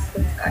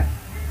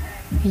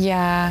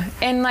Yeah.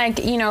 And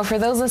for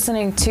those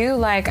listening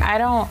too, I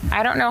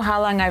don't know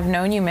how long I've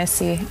known you,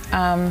 Missy.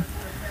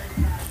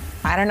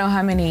 I don't know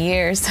how many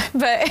years,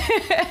 but,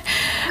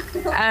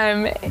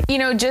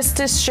 just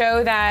to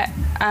show that,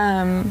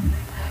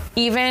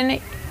 even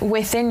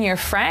within your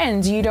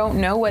friends, you don't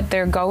know what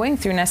they're going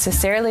through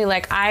necessarily.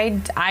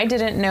 I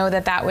didn't know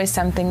that was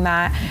something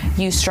that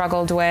you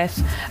struggled with,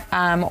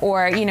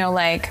 or,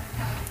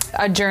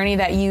 a journey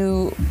that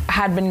you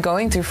had been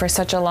going through for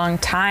such a long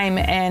time.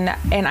 And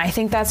I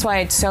think that's why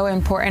it's so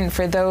important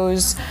for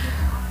those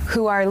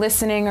who are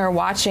listening or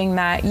watching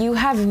that you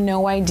have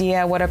no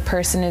idea what a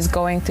person is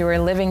going through or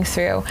living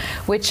through,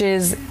 which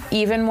is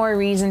even more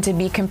reason to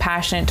be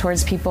compassionate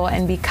towards people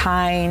and be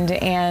kind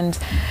and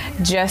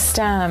just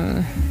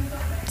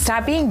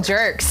stop being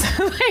jerks.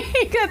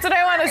 Like, that's what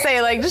I want to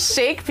say. Like, just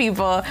shake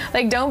people.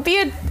 Like, don't be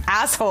an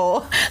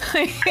asshole.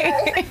 It's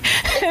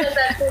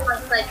exactly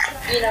like,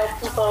 you know,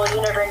 people,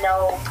 you never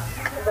know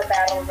the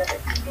battles that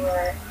people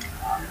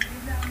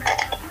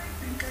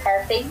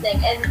are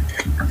facing. And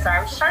I'm sorry,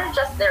 I'm just trying to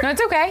adjust there. No,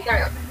 it's okay. There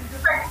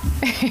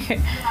we go.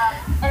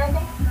 And I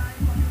think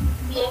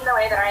being the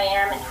way that I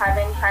am and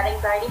having had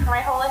anxiety for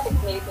my whole life,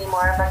 it's made me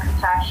more of a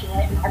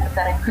compassionate and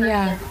empathetic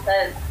person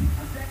because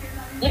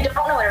you don't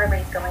know what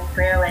everybody's going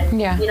through. And,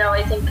 you know,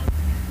 I think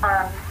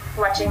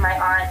watching my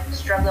aunt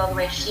struggle the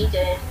way she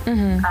did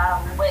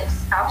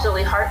was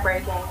absolutely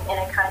heartbreaking. And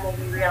it kind of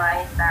made me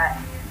realize that,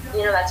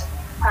 you know, that's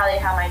probably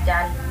how my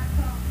dad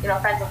and, you know,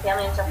 friends and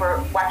family and stuff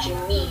were watching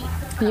me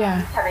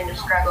having to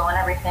struggle and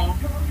everything.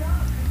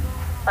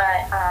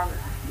 But,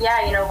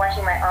 yeah, you know,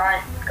 watching my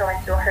aunt going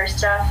through her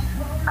stuff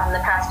the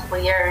past couple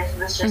of years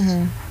was just,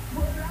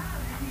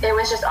 it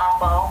was just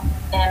awful.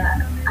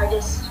 And I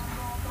just,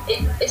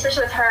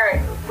 especially with her,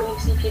 when you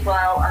see people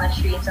out on the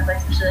street and stuff, like,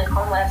 especially like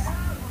homeless,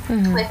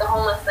 like the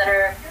homeless that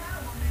are,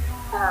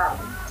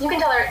 you can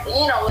tell they're,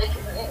 you know, like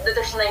that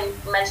there's something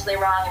mentally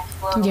wrong, and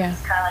people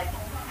just kind of like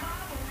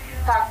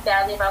talk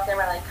badly about them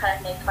or like kind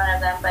of make fun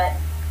of them. But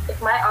if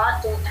my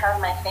aunt didn't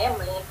have my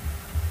family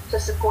to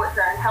support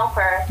her and help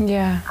her,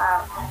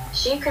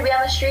 she could be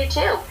on the street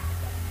too.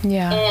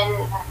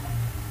 And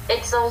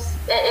it's those,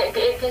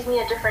 it gives me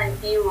a different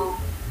view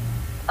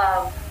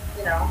of,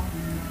 you know,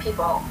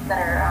 people that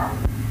are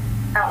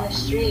out in the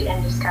street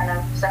and just kind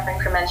of suffering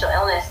from mental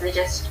illness. They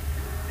just,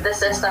 the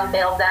system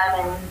failed them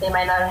and they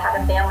might not have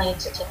had a family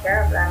to take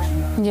care of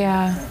them.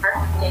 Yeah,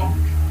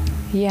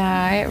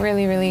 it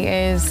really, really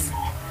is.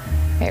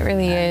 It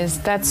really is.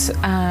 That's,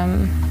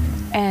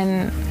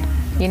 and,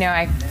 you know,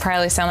 I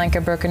probably sound like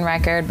a broken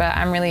record, but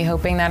I'm really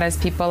hoping that as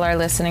people are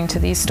listening to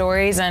these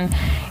stories, and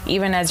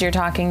even as you're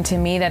talking to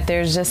me, that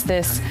there's just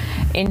this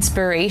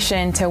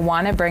inspiration to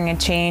want to bring a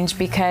change,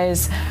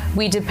 because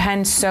we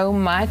depend so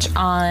much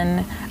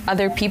on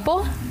other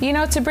people, you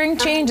know, to bring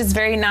change. It's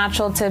very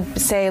natural to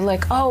say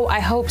like, oh, I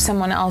hope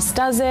someone else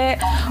does it,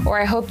 or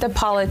I hope the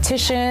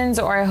politicians,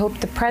 or I hope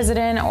the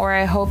president, or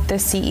I hope the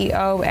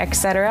CEO,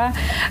 etc.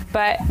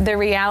 But the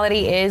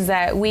reality is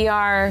that we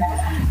are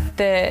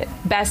the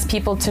best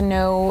people to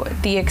know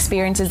the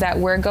experiences that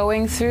we're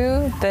going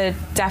through, the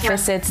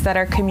deficits that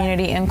our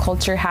community and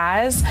culture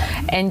has,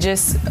 and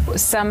just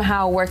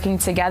somehow working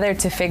together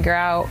to figure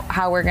out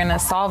how we're going to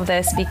solve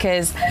this,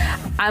 because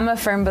I'm a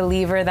firm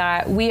believer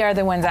that we are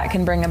the ones that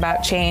can bring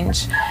about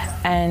change.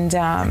 And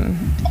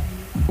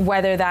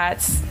whether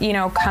that's, you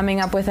know, coming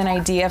up with an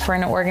idea for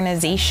an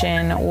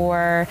organization,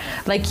 or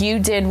like you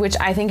did, which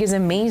I think is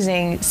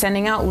amazing,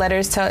 sending out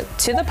letters to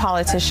the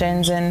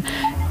politicians and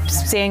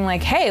saying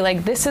like, hey,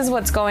 like, this is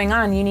what's going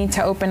on, you need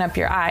to open up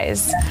your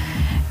eyes.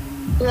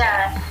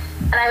 Yeah,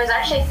 and I was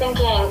actually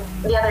thinking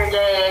the other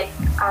day,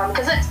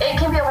 because it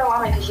can be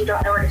overwhelming because you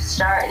don't know where to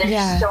start.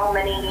 There's so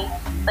many,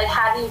 like,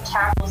 how do you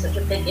tackle such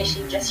a big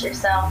issue just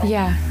yourself?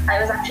 And I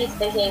was actually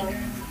thinking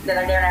the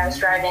other day when I was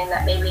driving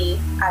that maybe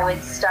I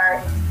would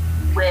start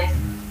with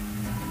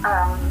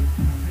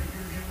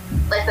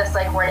like this,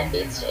 like, word at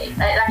Bay State. It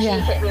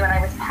actually hit me when I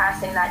was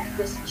passing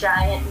this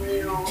giant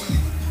new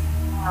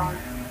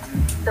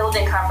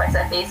building complex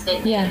at Bay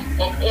State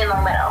in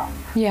Long Meadow.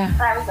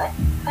 And I was like,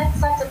 that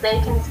sucks that they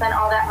can spend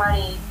all that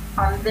money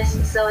on this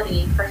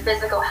facility for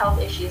physical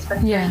health issues,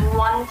 but there's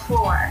one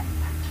floor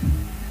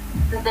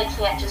that they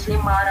can't just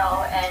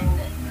remodel and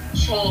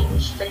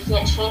change. They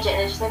can't change it,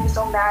 and it just made me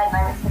so mad. And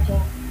I was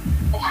thinking,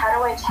 like, how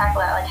do I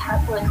tackle that?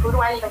 Like, who do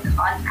I even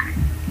contact?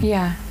 You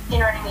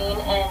know what I mean?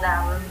 And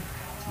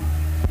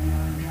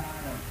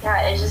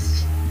it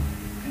just,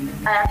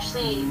 I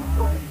actually,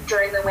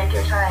 during the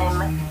winter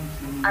time,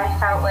 I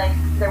felt like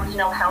there was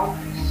no help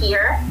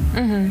here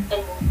in,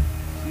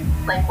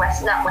 like,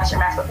 not Western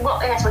Mass, but, well,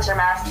 I guess Western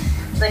Mass,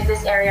 like,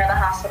 this area of the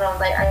hospital.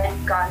 Like, I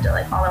had gone to,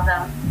 like, all of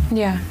them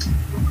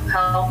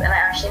help, and I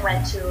actually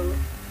went to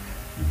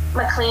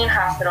McLean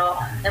Hospital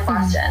in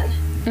Boston,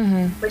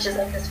 which is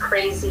like this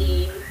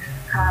crazy,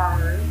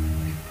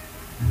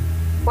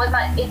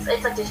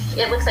 it's like this,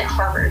 it looks like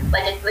Harvard.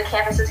 Like, the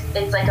campus is,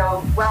 it's like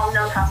a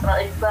well-known hospital.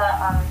 It's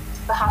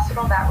the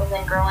hospital that was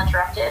in Girl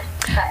Interrupted.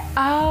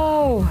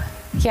 So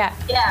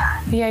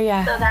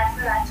that's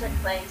where that took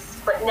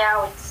place. But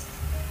now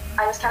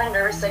I was kind of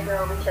nervous to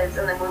go because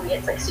in the movie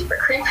it's like super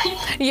creepy.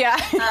 It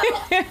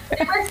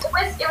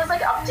was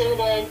like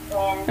updated,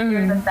 and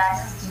they're the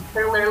best.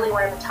 They're literally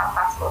one of the top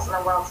hospitals in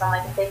the world. So I'm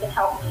like, if they can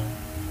help me,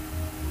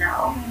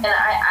 no. And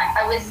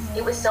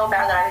it was so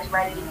bad that I was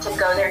ready to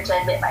go there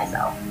to admit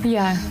myself. And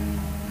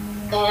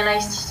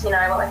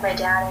I went with my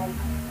dad,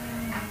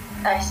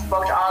 and I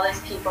spoke to all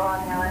these people,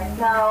 and they're like,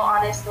 no,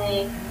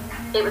 honestly,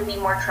 it would be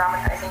more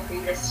traumatizing for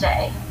you to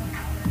stay.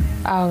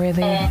 Oh,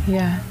 really? And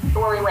Yeah.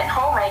 when we went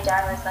home, my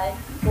dad was like,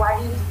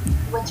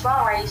 what's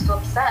wrong? Why are you so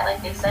upset?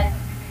 Like, they said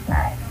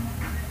that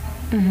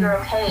you're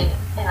okay.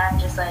 And I'm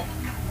just like,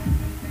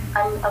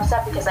 I'm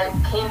upset because I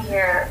came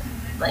here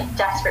like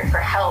desperate for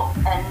help,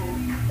 and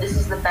this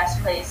is the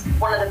best place,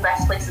 one of the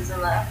best places in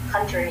the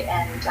country,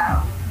 and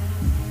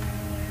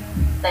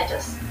they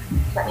just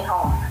sent me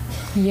home.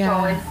 Yeah.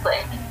 So it's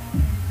like,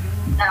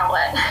 now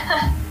what?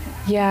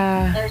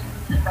 Yeah. It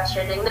was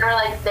frustrating. They were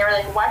like,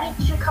 why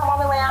did you come all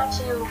the way out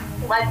to,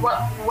 like, what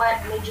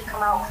made you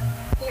come out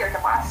here to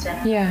Boston?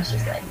 Yeah. It's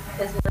just like,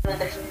 because literally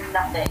there's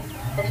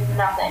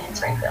nothing in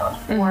Springfield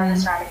or in the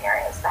surrounding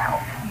areas to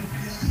help.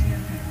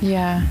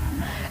 Yeah.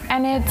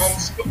 And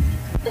it's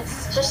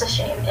just a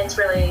shame. It's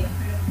really...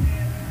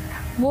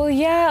 Well,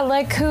 yeah,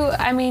 like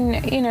I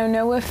mean,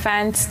 no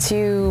offense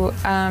to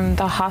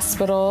the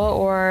hospital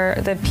or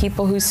the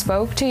people who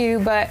spoke to you,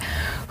 but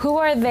who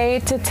are they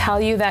to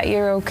tell you that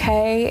you're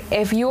okay?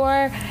 If you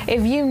are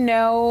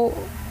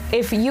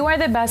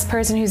the best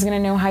person who's going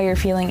to know how you're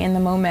feeling in the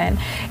moment,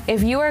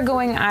 if you are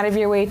going out of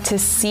your way to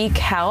seek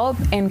help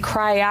and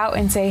cry out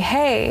and say,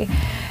 hey,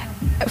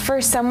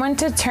 for someone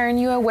to turn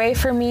you away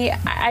from me,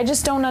 I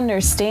just don't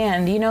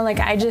understand, Yeah.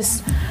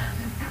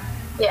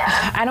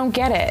 I don't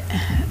get it.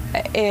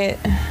 It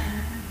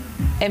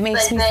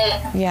makes me...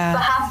 Yeah. The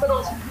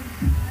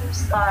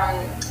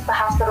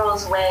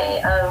hospital's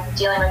way of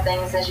dealing with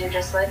things is you're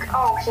just like,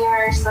 oh,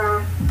 here's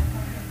some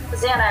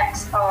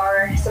Xanax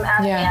or some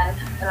Ativan. Yeah.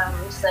 And I'm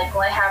just like,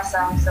 well, I have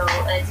some, so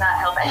it's not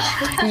helping.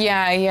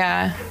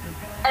 Yeah.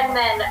 And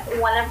then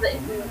one of the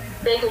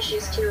big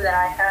issues, too, that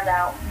I found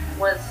out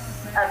was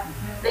a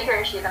bigger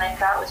issue than I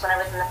thought was when I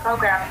was in the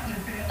program,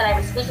 and I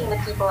was speaking to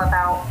people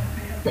about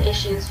the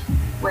issues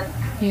with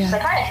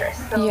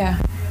psychiatrists. So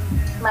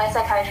my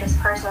psychiatrist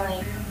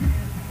personally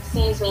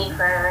sees me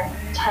for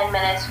 10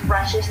 minutes,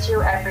 rushes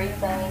through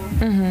everything,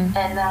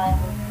 and then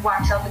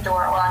walks out the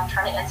door while I'm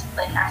trying to ask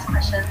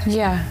questions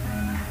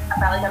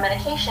about like a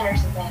medication or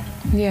something.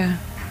 Yeah.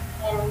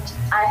 And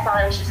I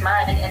thought it was just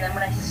mine, and then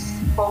when I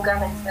spoke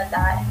up and said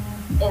that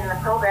in the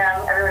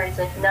program, everybody's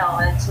like, no,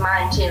 it's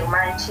mine too,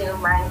 mine too,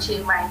 mine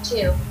too, mine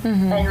too.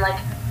 And like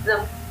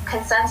the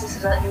consensus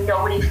is that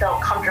nobody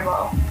felt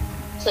comfortable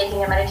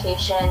taking a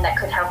medication that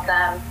could help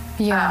them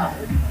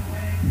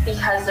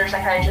because their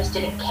psychiatrist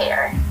didn't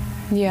care.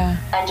 Yeah.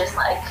 And just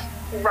like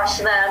rush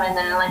them, and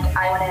then like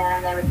I went in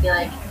and they would be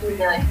like,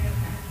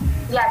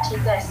 yeah,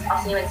 keep this,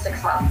 I'll see you in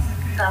 6 months.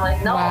 And I'm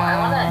like, no, I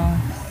want to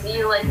see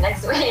you like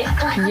next week.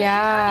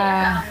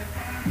 Yeah.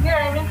 You know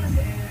what I mean? Because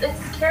it's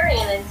scary,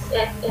 and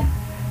if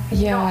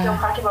you don't feel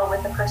comfortable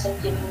with the person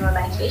giving you a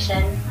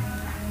medication,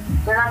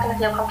 you're not going to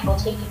feel comfortable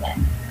taking it.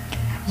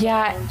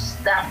 Yeah. And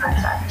that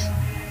concept.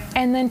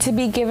 And then to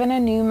be given a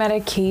new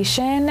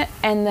medication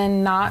and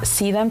then not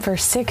see them for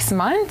 6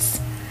 months?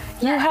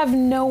 You have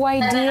no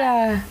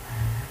idea.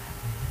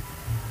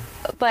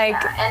 Sorry,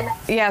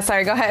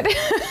 go ahead.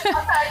 I'm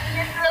sorry,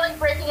 you're really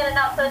breaking in and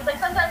out, so it's like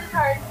sometimes it's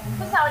hard.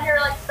 Just how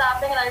you're like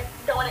stopping, and I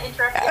don't want to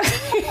interrupt you.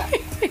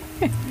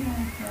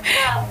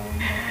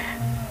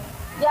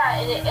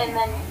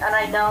 And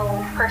I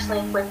know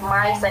personally with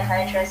my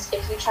psychiatrist,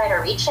 if you try to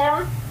reach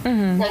him,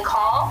 they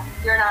call,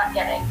 you're not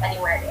getting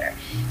anywhere near.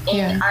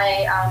 And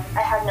I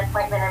had an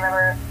appointment, I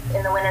remember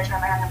in the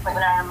wintertime, I had an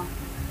appointment on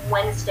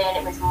Wednesday, and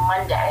it was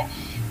Monday.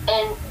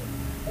 And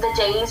the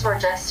days were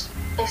just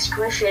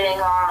excruciatingly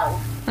long.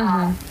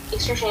 And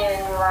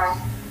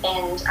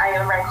I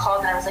remember I called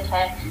and I was like,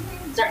 hey,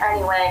 is there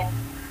any way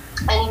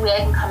I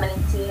can come in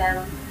and see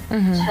him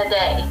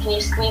today? Can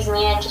you squeeze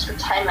me in just for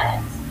 10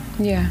 minutes?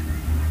 Yeah.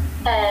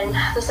 And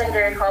the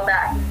secretary called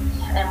back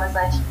and was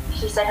like,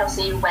 he said he'll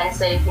see you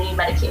Wednesday. If you need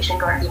medication,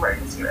 go to the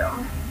emergency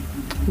room.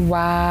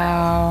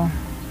 Wow.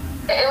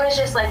 It was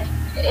just like,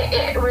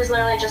 it was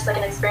literally just like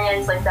an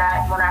experience like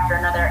that, one after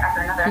another,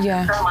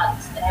 for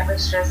months. And it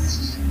was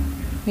just...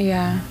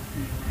 Yeah.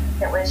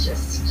 It was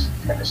just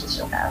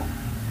so bad.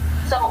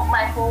 So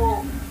my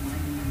whole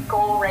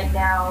goal right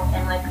now,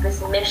 and like this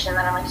mission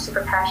that I'm like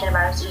super passionate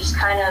about, is to just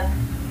kind of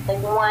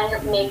like, one,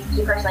 make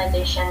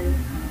depersonalization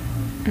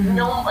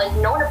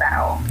known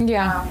about.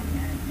 Yeah.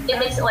 It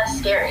makes it less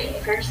scary.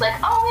 If you're just like,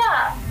 oh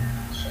yeah,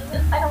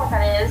 I know what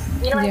that is.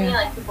 You know what I mean?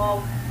 Like,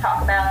 people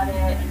talk about it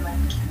and like,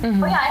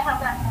 oh yeah, I have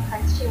that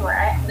sometimes too, or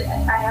I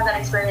have that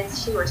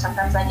experience too, or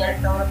sometimes I get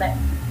it for a little bit.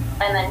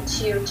 And then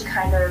two, to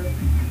kind of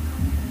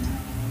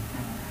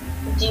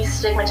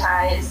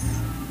destigmatize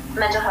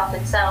mental health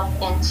itself,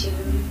 and to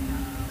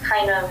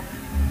kind of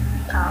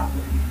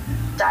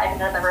dive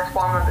into the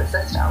reform of the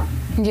system.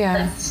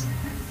 Yeah.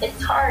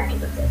 It's hard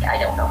because it's like, I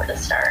don't know where to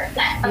start.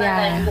 Other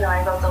than,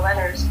 I wrote the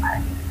letters, but...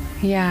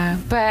 Yeah,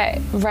 but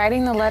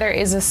writing the letter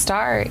is a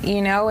start,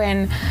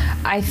 and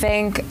I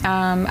think,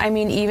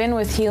 even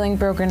with Healing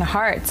Broken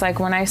Hearts, like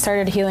when I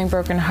started Healing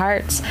Broken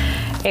Hearts,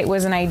 it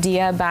was an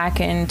idea back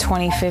in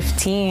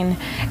 2015,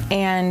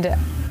 and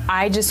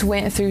I just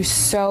went through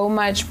so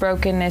much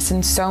brokenness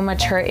and so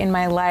much hurt in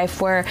my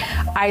life, where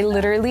I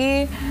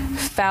literally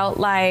felt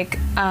like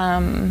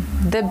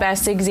the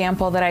best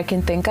example that I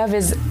can think of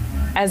is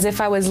as if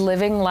I was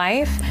living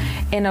life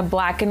in a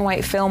black and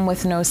white film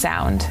with no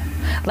sound.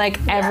 Like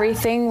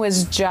everything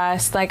was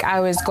just like I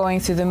was going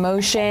through the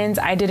motions.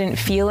 I didn't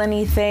feel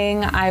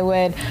anything. I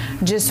would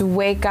just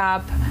wake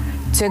up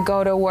to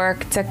go to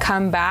work, to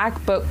come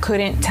back, but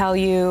couldn't tell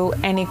you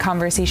any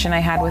conversation I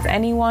had with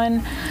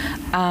anyone,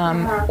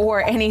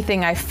 or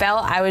anything I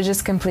felt. I was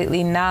just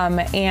completely numb.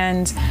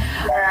 And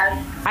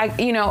I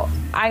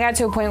got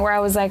to a point where I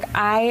was like,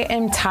 I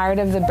am tired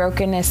of the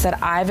brokenness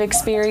that I've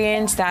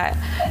experienced, that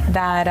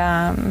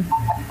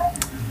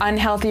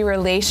unhealthy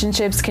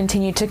relationships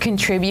continue to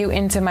contribute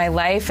into my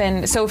life.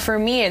 And so for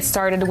me, it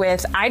started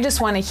with, I just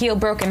want to heal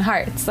broken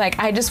hearts. Like,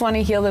 I just want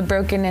to heal the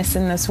brokenness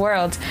in this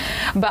world.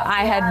 But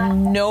I had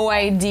no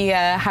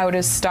idea how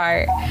to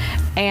start.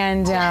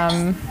 And,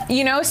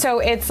 so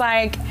it's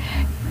like,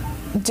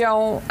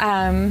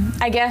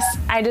 I guess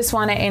I just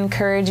want to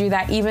encourage you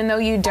that even though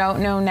you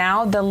don't know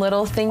now, the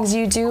little things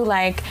you do,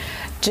 like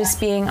just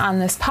being on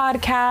this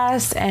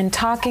podcast and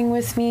talking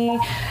with me,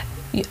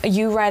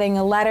 you writing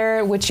a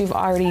letter, which you've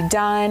already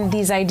done,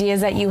 these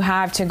ideas that you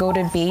have to go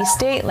to Bay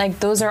State, like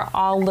those are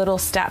all little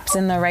steps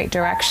in the right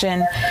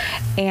direction.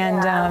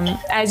 And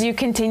as you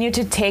continue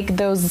to take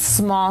those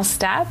small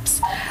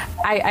steps,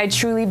 I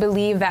truly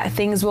believe that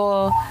things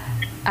will,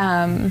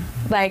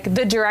 like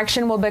the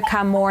direction will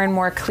become more and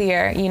more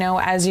clear,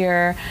 as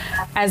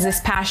this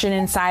passion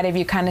inside of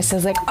you kind of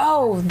says like,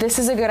 oh, this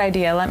is a good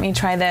idea. Let me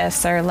try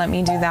this, or let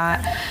me do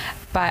that.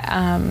 But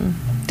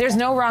there's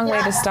no wrong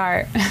way to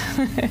start.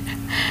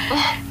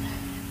 I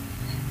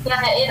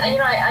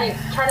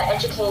try to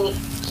educate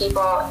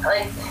people.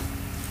 Like,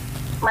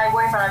 my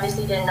boyfriend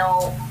obviously didn't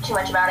know too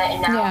much about it,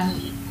 and now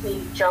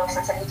he jokes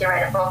and said he could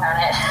write a book on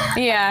it.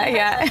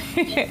 Yeah.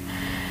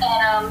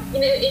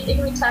 And it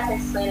can be tough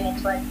explaining it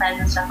to like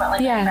friends and stuff, but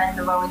like my friends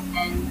have always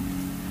been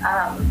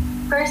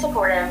very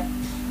supportive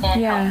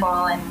and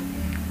helpful, and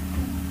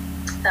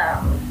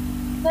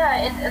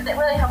it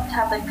really helped to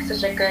have like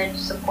such a good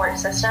support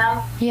system.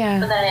 Yeah.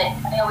 But then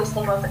I always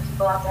think about the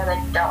people out there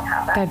that don't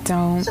have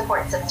that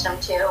support system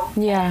too.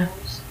 Yeah. And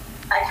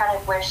I kind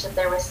of wish that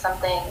there was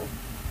something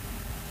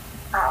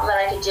that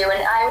I could do.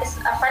 And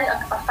a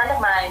friend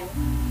of mine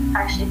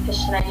actually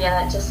pitched an idea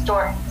that to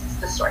start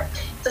a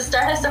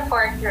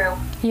support group.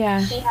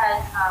 Yeah. She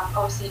has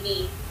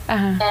OCD,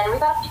 and we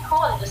thought it'd be cool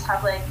to just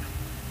have like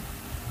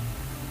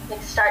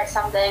start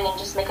something and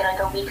just make it like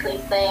a weekly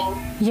thing.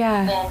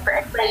 Yeah. And for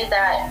everybody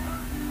that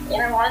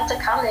wanted to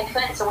come, they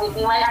could. So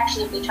we might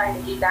actually be trying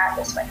to do that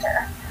this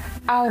winter.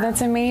 Oh,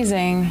 that's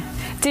amazing.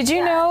 Did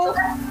you know?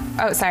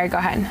 Oh, sorry. Go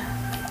ahead.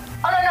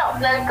 Oh no,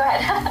 go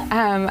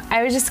ahead.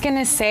 I was just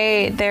gonna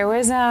say there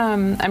was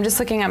I'm just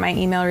looking at my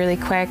email really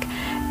quick,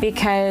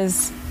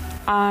 because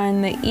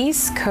on the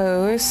East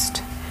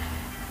Coast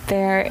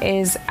there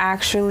is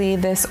actually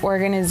this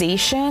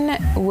organization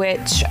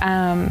which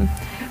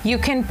you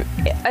can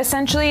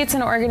essentially, it's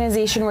an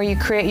organization where you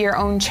create your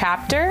own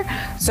chapter,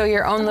 so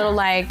your own little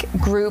like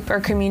group or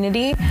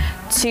community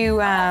to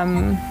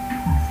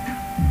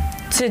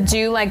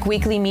do like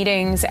weekly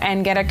meetings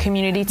and get a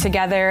community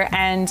together,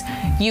 and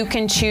you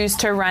can choose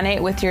to run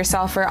it with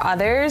yourself or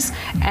others,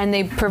 and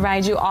they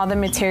provide you all the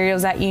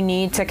materials that you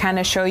need to kind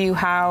of show you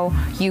how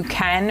you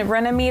can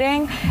run a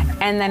meeting,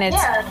 and then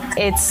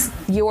it's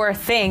your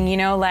thing,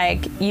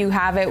 like you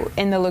have it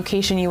in the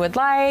location you would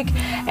like,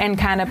 and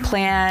kind of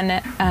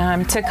plan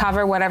to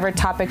cover whatever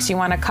topics you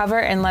want to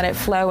cover and let it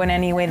flow in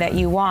any way that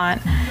you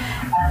want.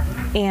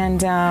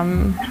 And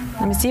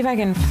let me see if I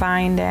can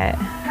find it.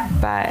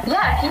 But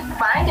yeah, if you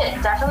find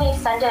it, definitely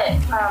send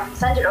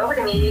it over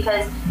to me,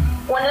 because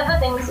one of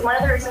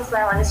the reasons that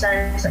I wanted to start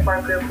a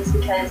support group is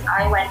because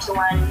I went to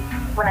one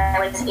when I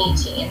was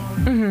 18,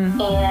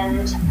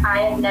 and I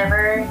had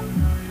never.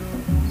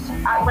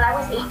 When I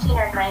was 18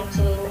 or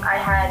 19, I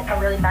had a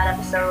really bad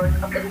episode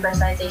of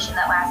depersonalization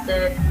that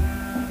lasted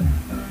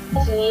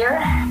a year,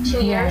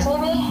 2 years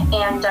maybe,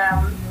 and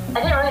I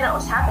didn't really know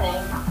what was happening.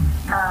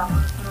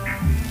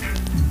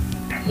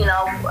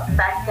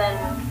 Back then,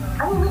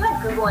 we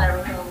had Google and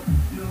everything,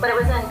 but it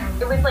was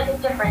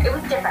different.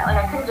 Like,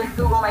 I couldn't just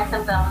Google my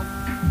symptoms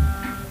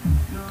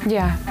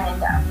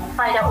and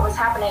find out what was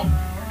happening.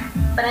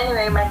 But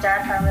anyway, my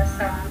dad found us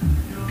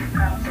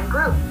some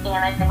group,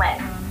 and I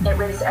went. It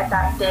was at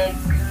that big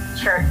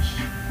church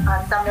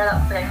on Sumner that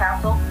was like a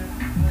castle.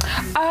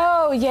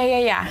 Oh,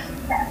 yeah.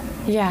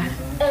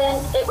 And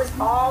it was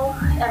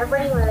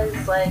everybody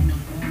was like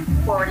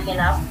 40 and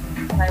up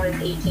when I was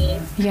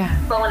 18. Yeah.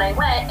 But when I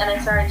went and I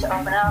started to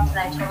open up and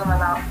I told them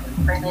about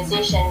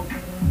personalization,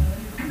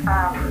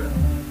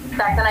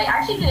 back then I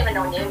actually didn't even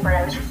know a name for it.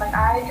 I was just like,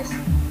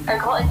 I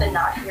call it the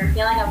not here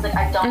feeling. I was like,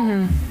 I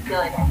don't feel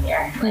like I'm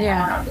here. Like, I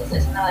don't know what this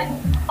is. And they're like,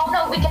 oh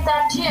no, we get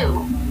that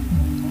too.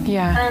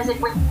 Yeah. And I was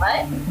like, wait,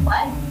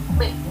 what?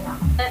 Wait.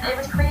 And it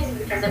was crazy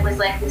because it was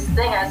like this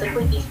thing. I was like,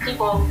 wait, these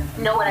people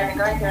know what I've been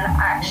going through. And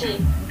actually,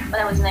 when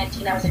I was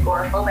 19, I was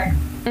agoraphobic.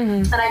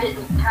 And I didn't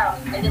leave the house.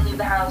 I didn't leave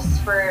the house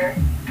for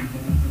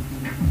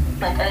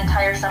like an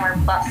entire summer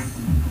plus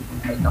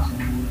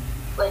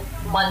like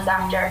months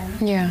after.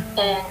 Yeah.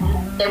 And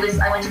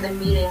I went to the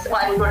meetings. Well,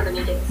 I would go to the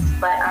meetings,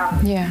 but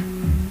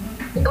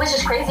it was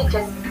just crazy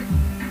because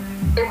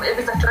it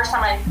was the first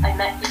time I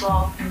met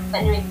people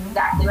that knew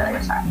exactly what I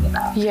was talking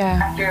about. Yeah.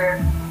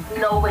 After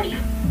nobody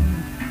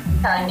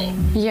telling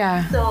me.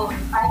 Yeah. So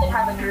I could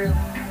have a group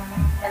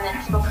and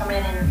then people come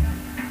in, and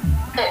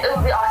it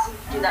would be awesome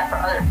to do that for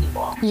other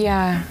people.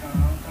 Yeah.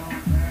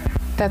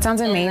 That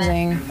sounds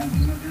amazing.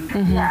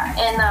 Mm-hmm. Yeah,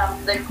 and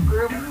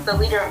the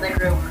leader of the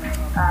group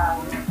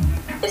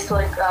is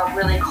like a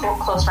really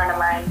close friend of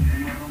mine.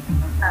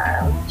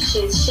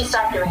 She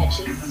stopped doing it.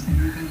 She's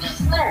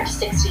in her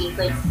 60s,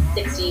 late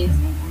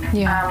 60s.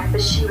 Yeah.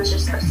 But she was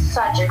just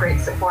such a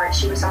great support.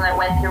 She was someone that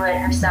went through it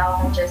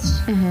herself and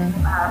just,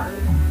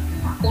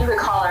 you could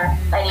call her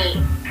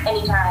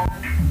anytime,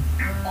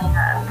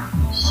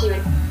 and she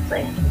would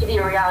like give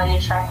you a reality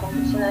check,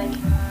 and she'd be like,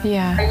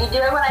 yeah, are you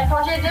doing what I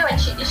told you to do? And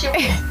she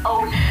was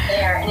always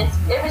there, and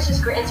it was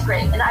just great. It's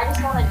great, and I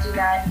just want to do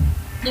that,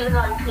 even though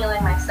I'm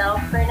healing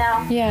myself right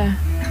now. Yeah.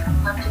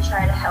 I love to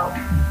try to help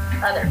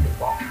other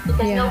people,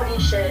 because nobody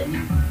should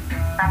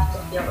have to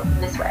feel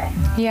this way.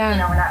 Yeah. You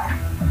know, we're not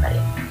everybody.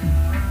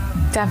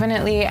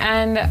 Definitely.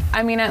 And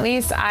I mean, at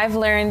least I've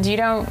learned you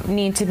don't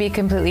need to be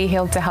completely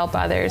healed to help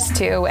others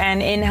too.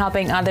 And in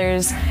helping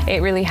others,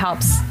 it really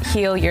helps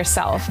heal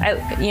yourself.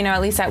 At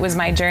least that was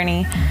my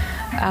journey.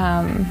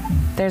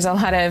 There's a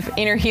lot of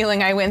inner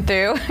healing I went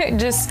through,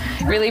 just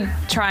really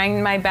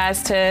trying my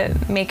best to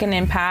make an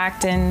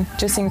impact and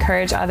just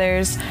encourage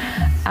others.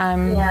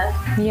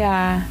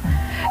 Yeah.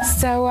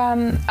 So,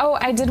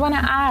 I did want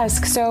to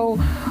ask, so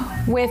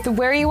with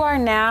where you are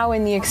now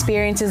and the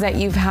experiences that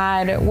you've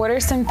had, what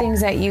are some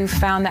things that you've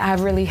found that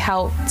have really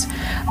helped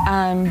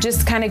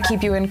just kind of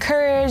keep you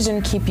encouraged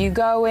and keep you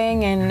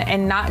going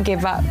and not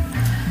give up?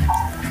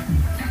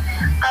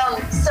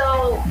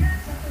 So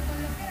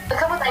a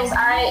couple things.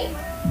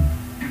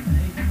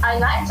 I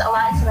liked a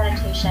lot of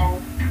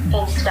meditation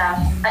and stuff.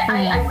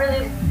 I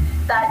really,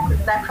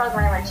 that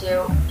program I went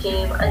to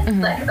gave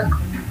a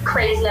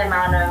crazy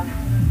amount of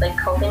like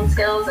coping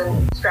skills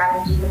and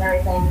strategies and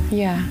everything.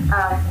 Yeah.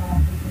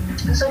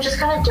 So just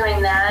kind of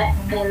doing that,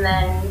 and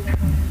then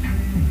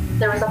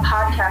there was a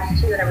podcast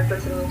too that I was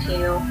listening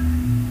to.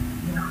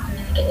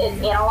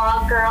 It's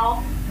Analog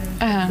Girl.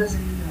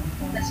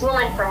 This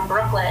woman from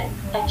Brooklyn,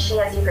 and she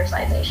has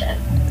depersonalization.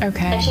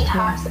 Okay. And she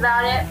talks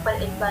about it, but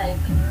it's like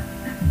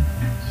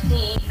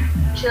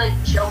she like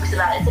jokes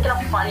about it. It's like in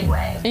a funny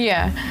way.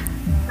 Yeah.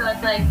 So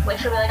it's like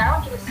she'll be like, I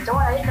went to the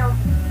store, I didn't know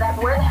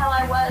where the hell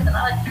I was, and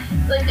I'm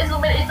like it's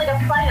like a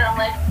funny, and I'm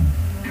like,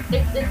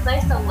 it's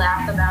nice to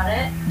laugh about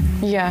it.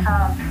 Yeah.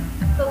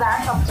 So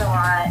that helped a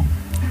lot.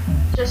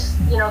 Just,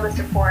 the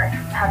support,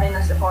 having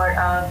the support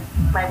of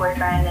my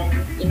boyfriend,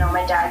 and,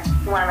 my dad's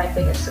one of my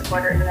biggest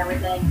supporters and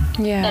everything.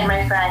 Yeah. And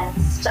my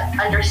friends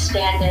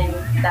understanding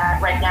that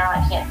right now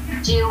I can't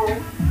do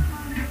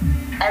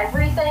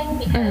everything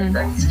because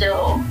I'm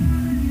still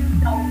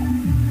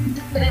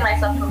getting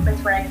myself to a place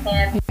where I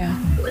can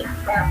really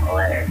travel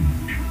or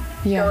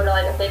go to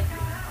like a big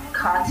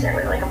concert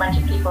with like a bunch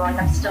of people, and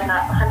I'm still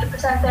not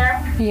 100%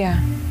 there. Yeah.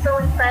 So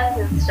with friends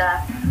and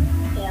stuff,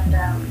 and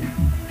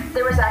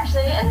there was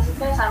actually, and this is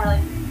going to sound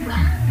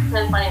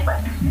really funny, but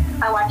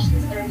I watched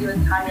this interview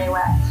with Kanye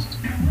West.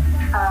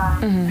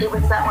 It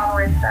was that one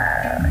with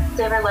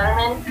David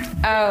Letterman.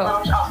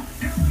 Oh.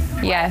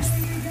 Yes.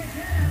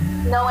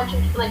 No one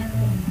should, like,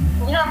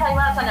 you know what I'm talking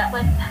about? It's on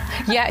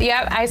Netflix.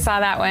 Yeah, I saw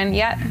that one.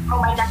 Yeah. Oh,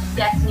 my next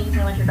guest needs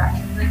no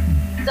introduction.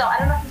 So I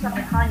don't know if you saw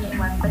the Kanye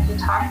one, but he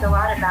talked a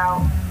lot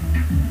about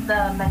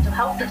the mental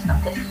health system,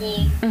 because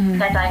he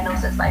got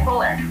diagnosed as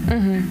bipolar.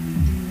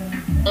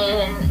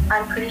 And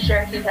I'm pretty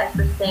sure he has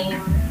the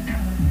same,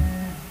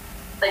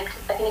 like,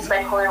 I think it's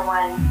bipolar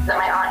 1 that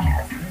my aunt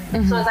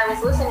has. So as I was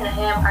listening to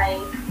him,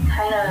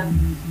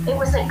 it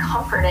was like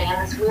comforting in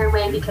this weird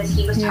way, because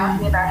he was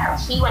talking about how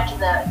he went to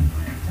the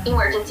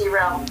emergency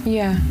room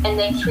and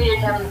they treated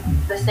him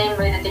the same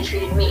way that they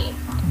treated me.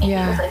 And he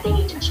was like, they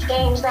need to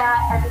change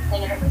that,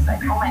 everything. And it was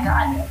like, oh my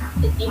God,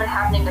 it's even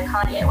happening to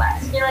Kanye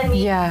West. You know what I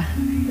mean? Yeah.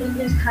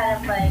 It was kind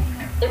of like,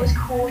 it was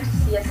cool to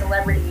see a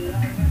celebrity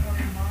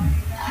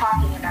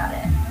talking about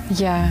it.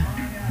 Yeah.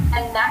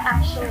 And that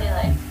actually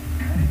like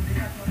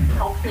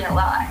helped me a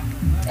lot.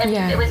 And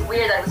it was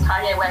weird that it was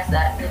Kanye West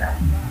that,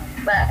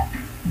 but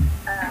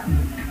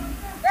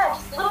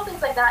just little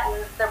things like that.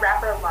 And the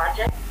rapper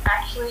Logic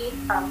actually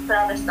put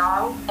out a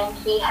song, and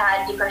he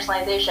had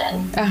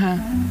depersonalization.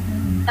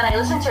 And I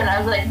listened to it, and I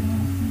was like,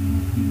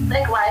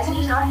 why isn't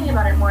he talking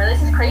about it more?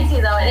 This is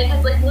crazy though. And it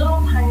just like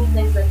little tiny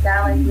things like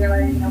that, like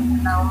realizing,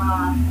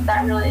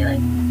 that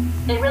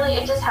really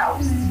it just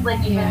helps.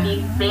 Like even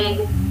these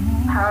big,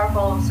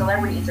 powerful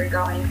celebrities are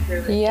going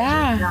through it.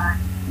 Yeah.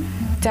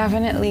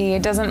 Definitely.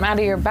 It doesn't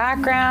matter your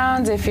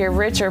background, if you're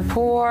rich or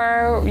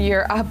poor,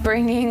 your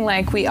upbringing,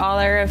 like we all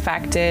are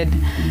affected.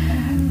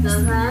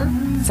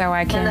 So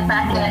I can. And the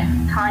fact that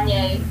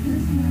Kanye,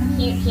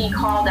 he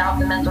called out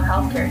the mental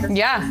health care system.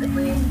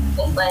 Basically,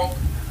 it's like,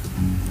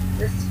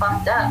 this is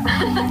fucked up.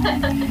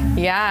 And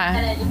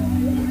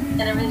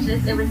it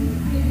was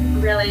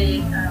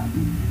really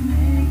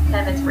kind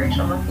of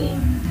inspirational to see.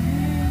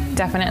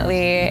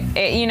 definitely.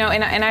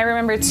 And I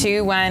remember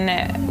too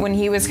when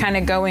he was kind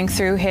of going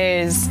through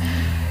his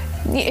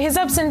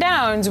ups and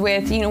downs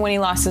with, when he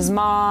lost his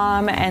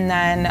mom, and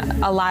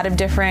then a lot of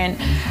different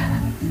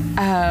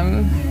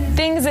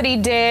things that he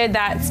did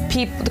that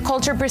the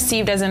culture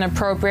perceived as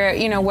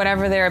inappropriate,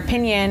 whatever their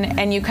opinion,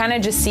 and you kind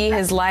of just see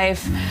his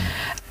life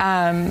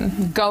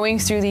going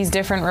through these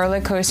different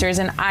roller coasters.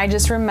 And I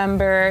just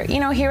remember,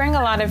 hearing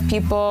a lot of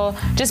people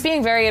just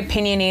being very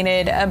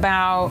opinionated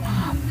about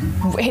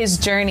his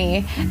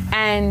journey.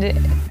 And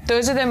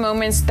those are the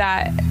moments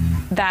that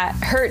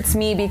hurts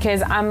me,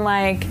 because I'm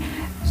like,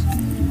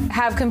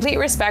 have complete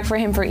respect for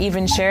him for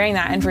even sharing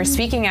that and for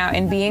speaking out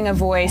and being a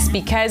voice,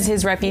 because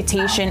his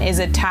reputation is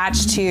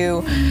attached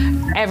to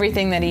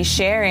everything that he's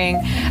sharing.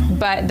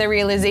 But the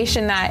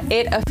realization that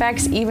it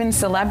affects even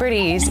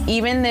celebrities,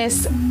 even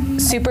this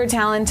super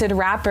talented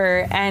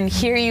rapper, and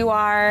here you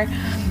are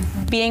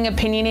being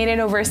opinionated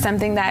over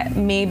something that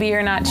maybe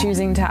you're not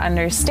choosing to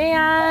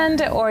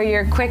understand, or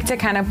you're quick to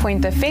kind of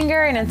point the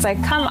finger, and it's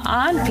like, come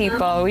on,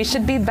 people, we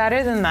should be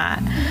better than that.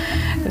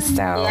 So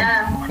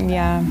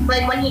yeah.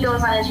 Like when he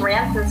goes on his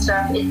rants and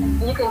stuff,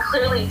 you can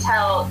clearly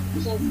tell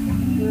he's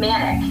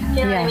manic.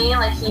 You know what I mean?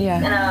 Like he's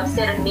in a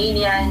state of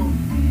mania, and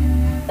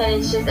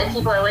it's just, and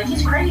people are like,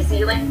 he's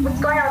crazy. Like,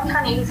 what's going on with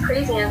Kanye? He's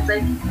crazy. And it's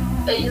like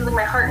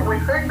my heart would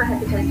hurt for him,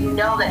 because you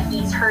know that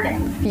he's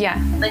hurting. Yeah.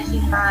 Like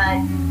he's not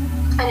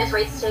in his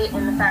right state,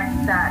 and the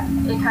fact that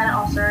it kind of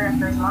all started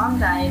after his mom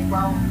died.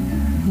 Well,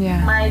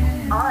 my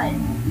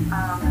aunt,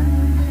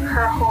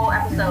 her whole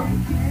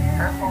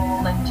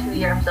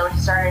 2-year episode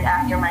started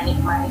after my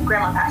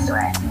grandma passed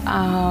away.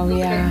 Oh,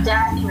 yeah. Because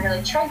dad can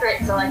really trigger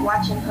it, so like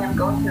watching him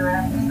go through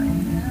it,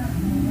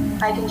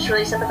 I can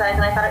truly sympathize,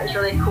 and I thought it was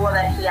really cool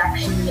that he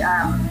actually,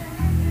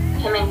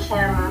 him and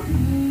Kim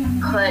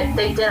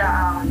they did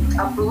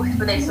a booth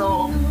where they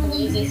sold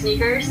Yeezy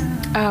sneakers.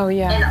 Oh,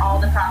 yeah. And all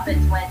the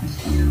profits went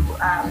to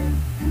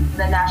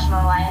the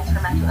National Alliance for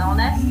Mental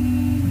Illness.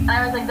 And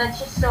I was like, that's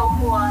just so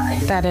cool. I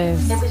thought it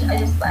was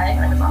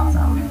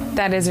awesome.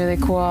 That is really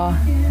cool.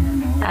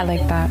 I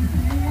like that.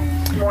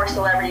 More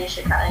celebrities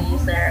should kind of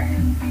use their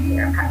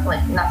kind of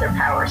like, not their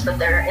powers, but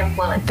their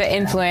influence. The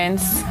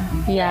influence,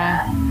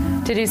 yeah.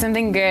 To do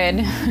something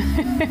good.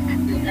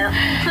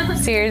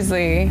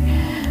 Seriously.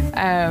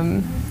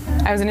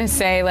 I was gonna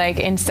say, like,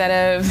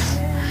 instead of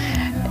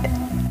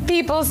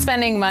people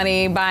spending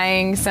money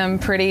buying some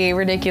pretty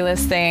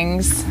ridiculous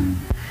things,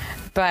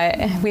 but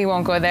we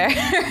won't go there. I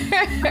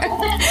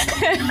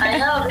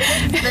know.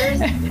 The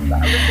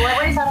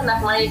celebrities have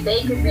enough money, they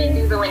could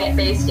redo the Wing It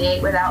Bay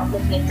State without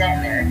making a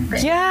dent in there.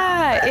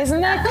 Yeah, isn't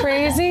that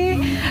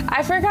crazy?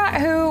 I forgot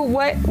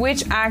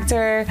which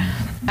actor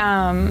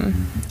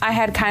I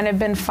had kind of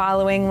been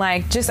following,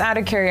 like, just out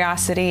of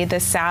curiosity, the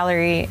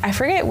salary. I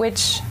forget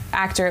which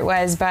actor it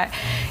was, but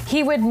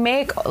he would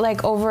make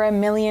like over $1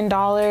 million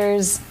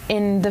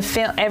in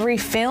the every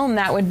film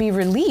that would be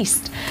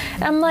released.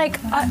 And I'm like,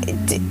 what?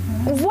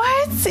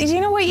 Do you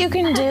know what you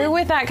can do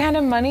with that kind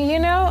of money?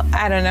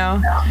 I don't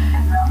know.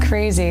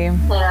 Crazy.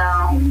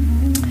 Yeah.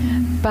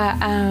 But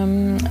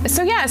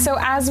so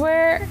as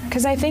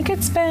because I think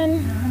it's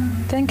been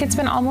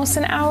almost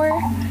an hour.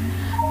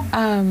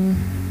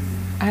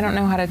 I don't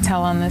know how to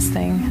tell on this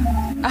thing.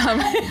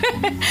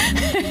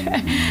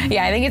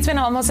 Yeah, I think it's been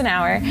almost an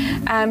hour.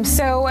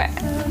 So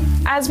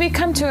as we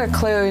come to a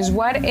close,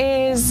 what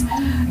is,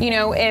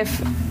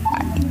 if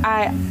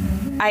I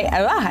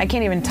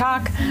can't even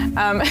talk.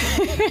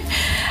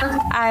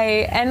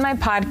 I end my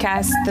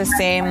podcast the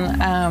same.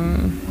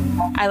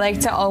 I like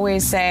to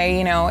always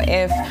say,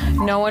 if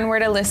no one were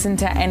to listen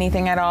to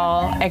anything at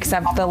all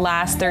except the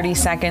last 30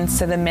 seconds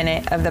to the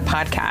minute of the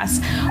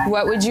podcast,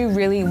 what would you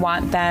really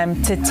want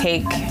them to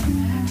take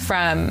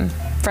from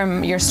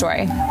your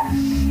story?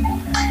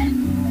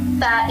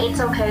 That it's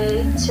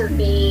okay to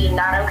be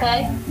not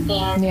okay,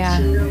 and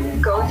to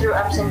go through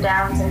ups and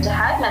downs, and to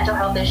have mental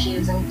health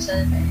issues, and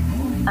to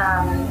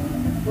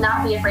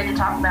not be afraid to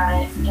talk about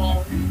it. And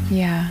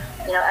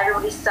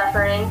everybody's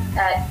suffering.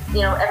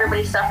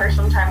 Everybody suffers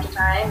from time to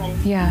time, and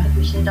I think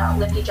we should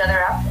lift each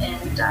other up. And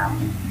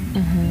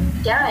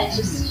it's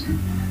just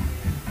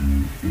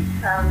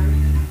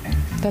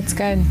that's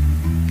good.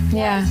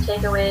 Just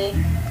take away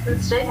the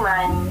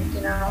stigma,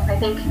 and I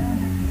think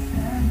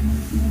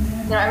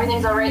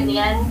everything's all right in the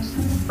end,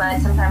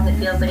 but sometimes it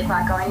feels like it's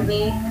not going to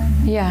be.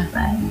 Yeah.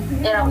 But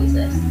it always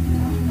is.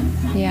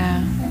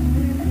 Yeah.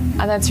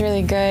 Oh, that's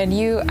really good.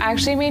 You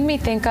actually made me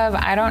think of,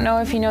 I don't know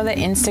if you know the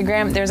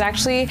Instagram, there's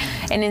actually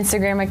an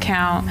Instagram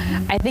account.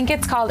 I think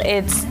it's called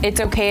It's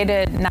Okay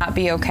to Not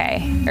Be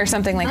Okay, or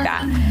something like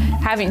that.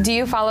 Do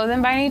you follow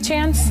them by any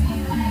chance?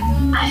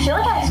 I feel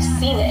like I've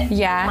seen it.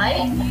 Yeah.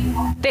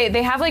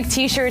 They have like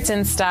t-shirts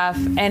and stuff,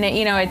 and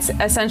it's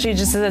essentially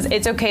just says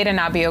it's okay to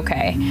not be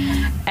okay.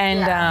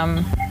 And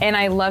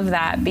I love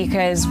that,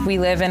 because we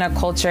live in a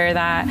culture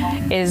that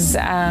is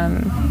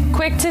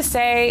quick to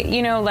say,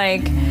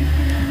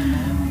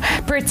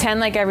 pretend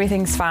like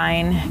everything's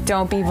fine.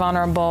 Don't be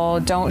vulnerable.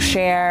 Don't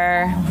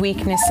share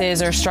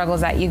weaknesses or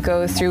struggles that you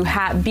go through.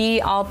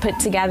 Be all put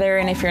together,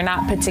 and if you're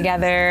not put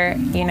together,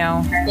 you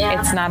know,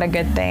 it's not a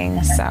good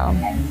thing. So I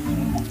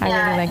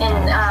really like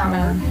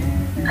that.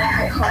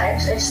 I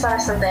just thought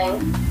of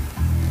something.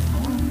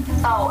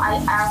 Oh, I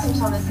also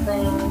saw this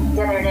thing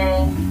the other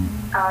day,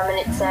 and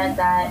it said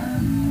that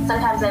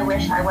sometimes I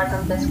wish I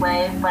wasn't this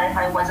way, but if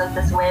I wasn't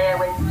this way, I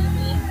wouldn't be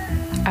me.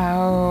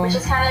 Oh. Which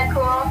is kind of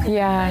cool.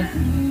 Yeah.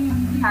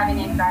 Having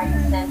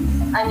anxiety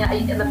since, I mean,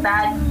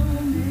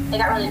 it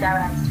got really bad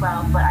when I was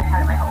 12, but I've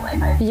had it my whole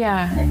life.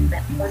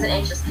 I was an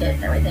anxious kid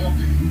and everything.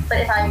 But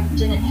if I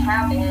didn't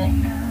have it,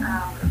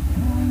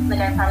 like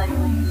I probably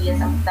wouldn't be as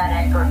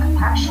empathetic or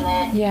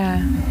compassionate. Yeah.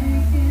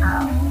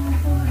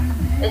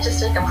 It's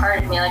just like a part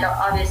of me. Like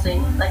obviously,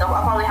 like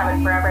I'll probably have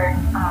it forever.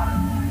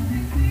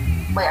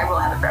 I will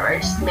have it forever.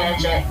 Just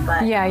manage it.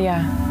 But yeah,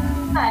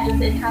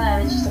 it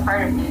kind of is just a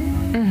part of me.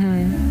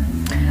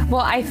 Mm-hmm.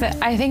 Well, I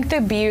think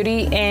the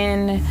beauty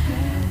in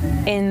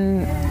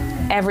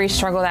every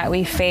struggle that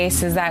we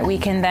face is that we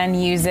can then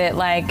use it,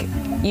 like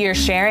you're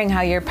sharing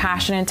how you're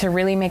passionate to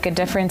really make a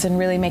difference and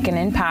really make an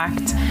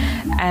impact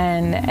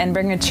and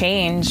bring a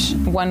change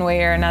one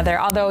way or another.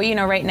 Although, you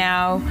know, right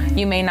now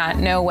you may not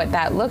know what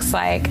that looks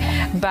like,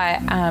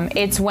 but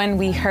it's when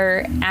we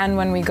hurt and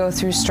when we go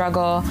through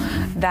struggle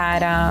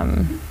that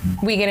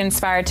we get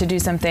inspired to do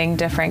something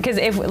different. Because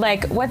if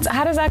like,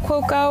 how does that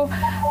quote go?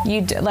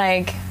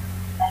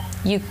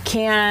 You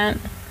can't,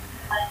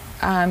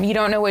 you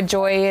don't know what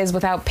joy is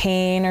without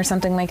pain or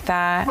something like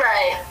that.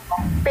 Right.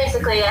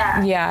 Basically,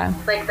 yeah. Yeah.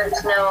 Like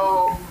there's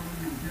no,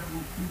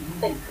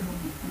 like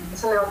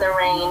something with the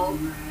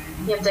rain.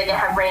 You have to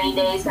have rainy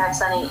days to have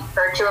sunny,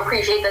 or to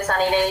appreciate the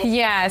sunny days.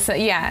 Yeah. So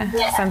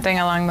something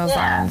along those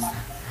lines.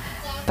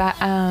 But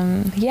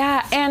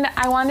yeah, and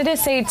I wanted to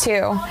say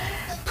too,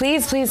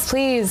 please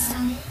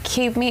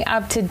keep me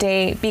up to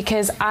date,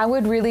 because I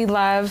would really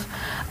love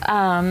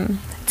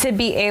to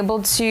be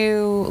able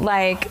to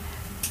like.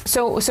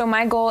 So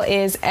my goal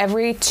is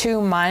every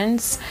 2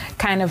 months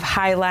kind of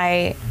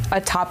highlight a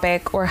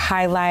topic or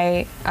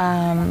highlight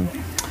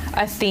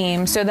a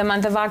theme. So the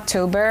month of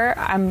October,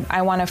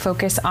 I want to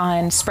focus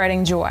on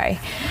spreading joy.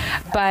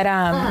 But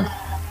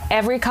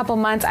every couple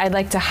months, I'd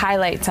like to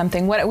highlight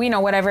something,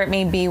 whatever it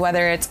may be,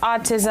 whether it's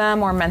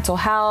autism or mental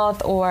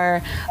health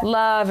or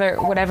love or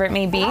whatever it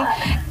may be.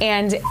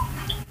 And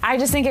I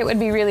just think it would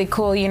be really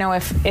cool, you know,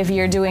 if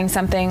you're doing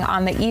something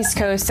on the East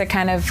Coast to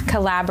kind of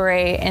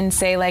collaborate and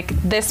say, like,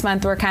 this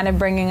month we're kind of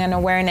bringing an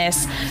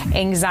awareness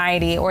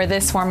anxiety or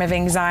this form of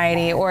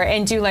anxiety,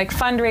 and do like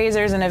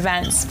fundraisers and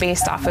events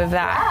based off of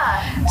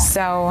that. Yeah.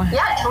 So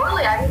yeah,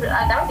 totally.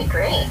 That would be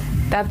great.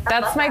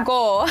 That's my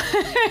goal.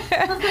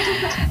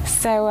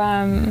 So,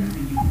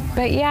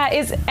 but yeah,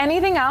 is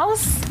anything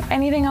else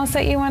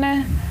that you want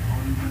to?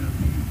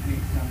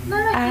 No,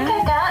 I think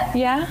I got.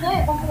 Yeah. I think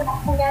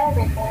I got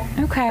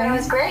everything. Okay. But it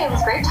was great. It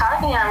was great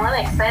talking. I'm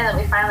really excited that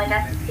we finally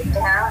got to sit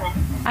down.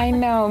 I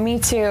know, me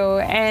too.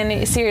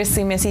 And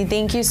seriously, Missy,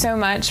 thank you so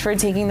much for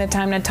taking the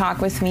time to talk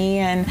with me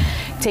and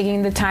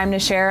taking the time to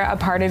share a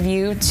part of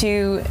you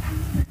to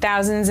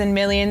thousands and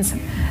millions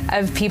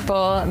of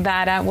people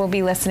that will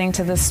be listening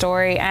to this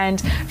story.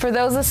 And for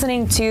those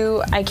listening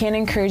too, I can't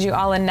encourage you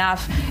all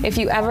enough. If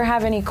you ever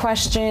have any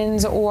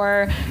questions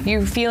or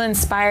you feel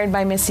inspired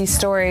by Missy's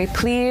story,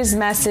 please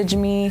message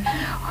me,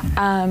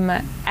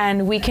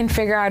 and we can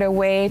figure out a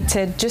way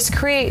to just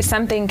create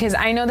something, because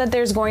I know that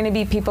there's going to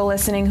be people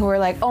listening who are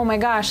like, oh my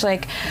gosh,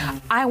 like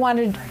I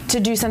wanted to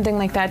do something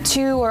like that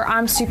too, or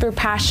I'm super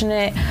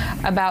passionate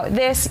about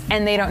this,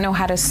 and they don't know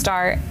how to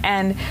start.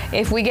 And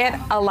if we get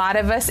a lot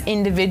of us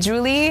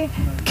individually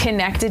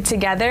connected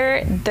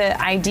together, the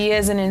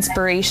ideas and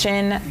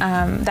inspiration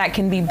that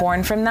can be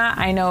born from that,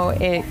 I know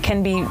it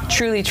can be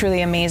truly,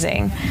 truly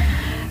amazing.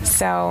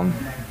 So,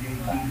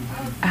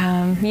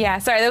 yeah,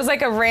 sorry, that was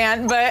like a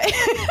rant, but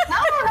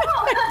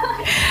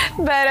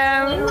No. but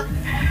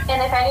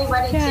And if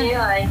anybody too,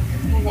 like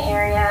in the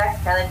area,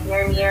 or like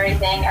near me or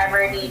anything,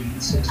 ever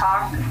needs to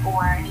talk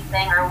or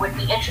anything, or would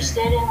be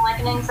interested in like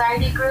an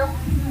anxiety group,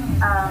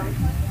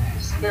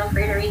 just feel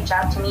free to reach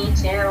out to me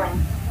too.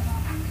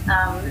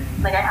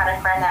 And like I had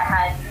a friend that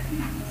had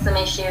some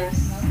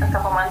issues a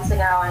couple months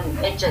ago, and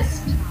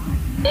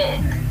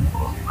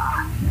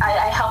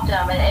I helped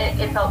them,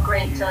 and it felt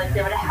great to like be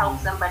able to help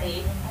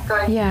somebody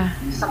going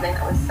through something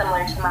that was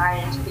similar to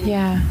mine.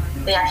 And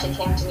they actually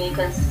came to me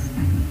because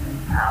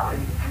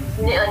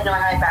like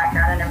knowing my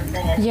background and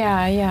everything. And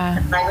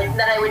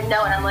that I would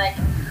know, and I'm like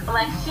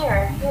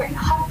here,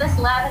 hop this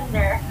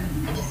lavender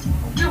and just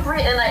do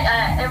breathe, and like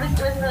it was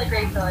really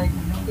great to like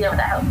be able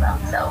to help them.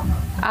 So.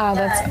 Oh,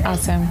 that's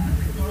awesome.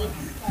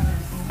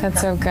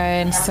 That's so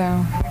good.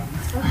 So,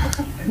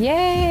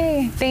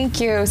 yay!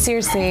 Thank you.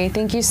 Seriously,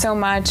 thank you so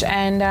much.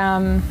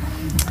 And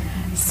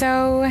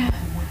so,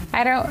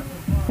 I don't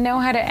know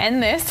how to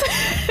end this.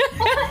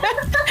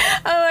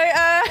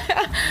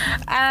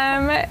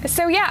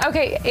 So yeah,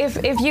 okay.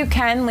 If you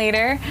can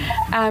later,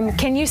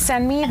 can you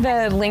send me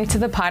the link to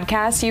the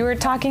podcast you were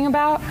talking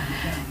about?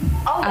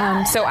 Oh,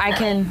 yeah. So I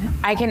can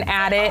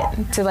add it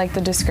to like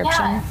the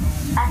description. Yeah.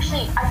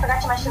 Actually, I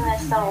forgot to mention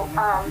this. So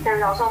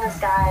there's also this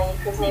guy.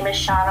 His name is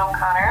Sean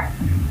O'Connor,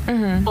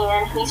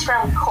 and he's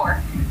from Cork,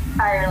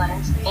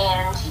 Ireland,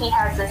 and he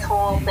has this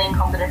whole thing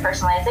called the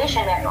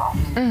Depersonalization Manual.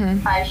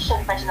 I should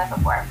have mentioned that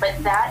before, but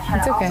that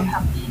has also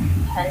helped me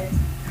because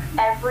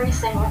every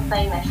single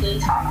thing that he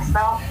talks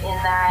about in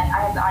that,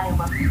 I have the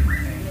audiobook.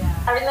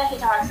 Everything that he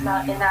talks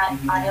about in that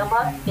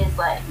audiobook is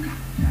like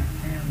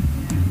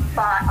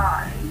spot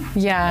on.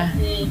 Yeah.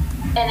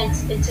 And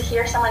it's to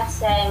hear someone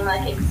saying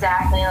like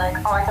exactly like,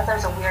 oh, I thought that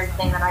was a weird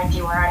thing that I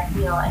do where I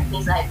feel like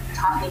he's like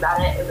talking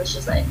about it. It was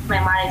just like my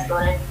mind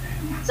exploded.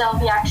 So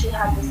he actually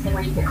had this thing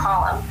where you could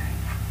call him.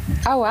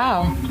 Oh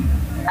wow.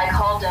 And I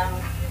called him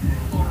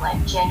in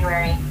like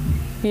January.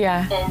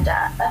 Yeah. And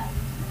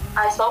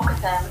I spoke with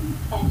him,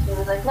 and he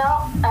was like,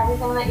 no,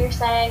 everything that you're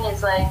saying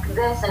is like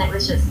this, and it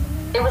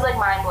was like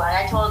mind blowing.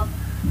 I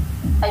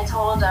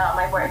told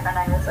my boyfriend,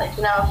 I was like,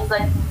 you know, he's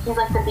like the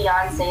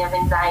Beyonce of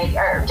anxiety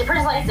or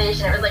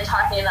depersonalization. It was like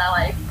talking about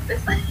like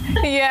this.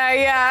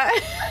 Yeah.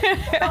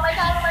 oh my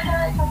god,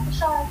 I talked to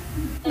Sean.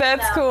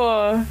 That's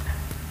cool.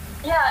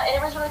 Yeah, and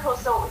it was really cool.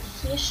 So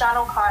he's Sean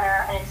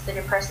O'Connor, and it's the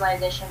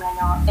Depersonalization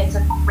Manual. It's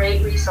a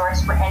great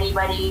resource for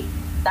anybody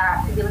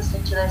that could be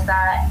listening to this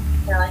that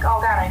they're like, oh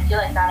god, I feel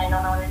like that. I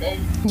don't know what it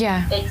is.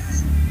 Yeah.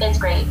 It's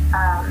great.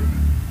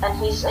 And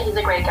he's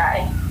a great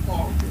guy,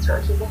 and he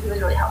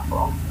was really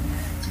helpful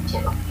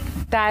too.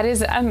 That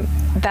is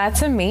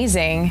that's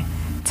amazing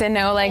to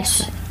know. Like,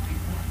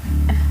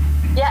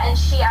 yeah, and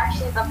she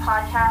actually, the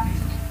podcast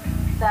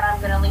that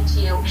I'm gonna link to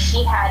you,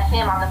 she had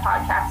him on the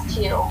podcast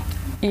too.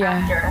 Yeah.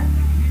 After,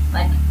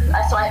 like,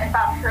 so I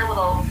found her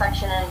little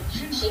section, and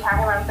she had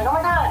him. I was like, oh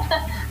my god,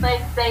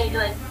 like they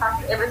like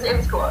talked, it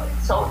was cool.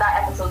 So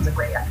that episode's a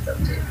great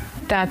episode too.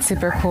 That's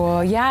super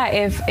cool. Yeah,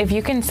 if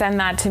you can send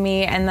that to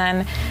me, and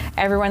then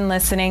everyone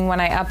listening, when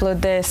I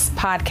upload this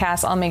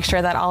podcast, I'll make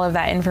sure that all of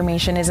that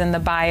information is in the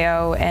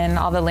bio and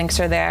all the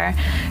links are there.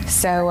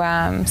 So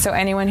so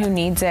anyone who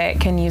needs it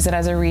can use it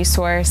as a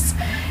resource.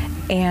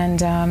 And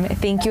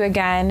thank you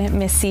again,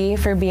 Missy,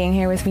 for being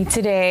here with me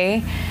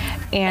today.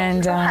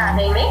 And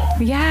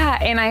yeah,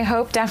 and I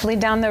hope definitely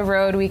down the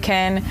road we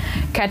can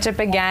catch up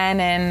again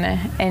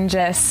and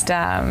just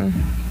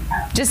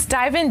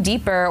dive in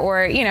deeper,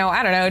 or you know,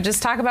 I don't know,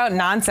 just talk about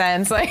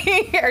nonsense, like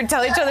or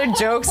tell each other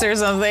jokes or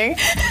something.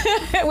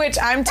 Which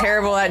I'm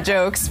terrible at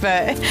jokes,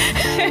 but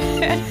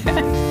yeah.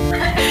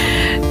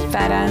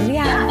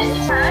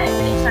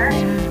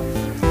 Anytime.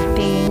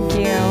 Thank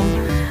you.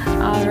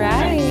 All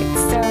right,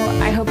 so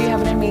I hope you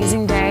have an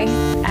amazing day.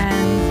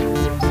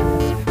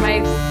 And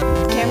my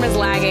camera's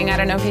lagging. I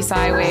don't know if you saw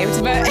I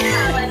waved, but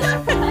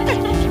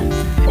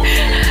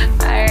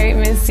all right,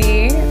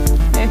 Missy.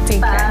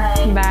 Take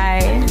care.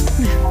 Bye.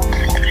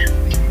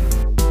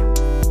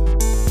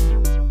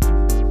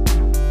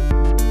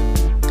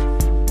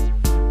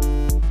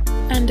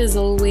 And as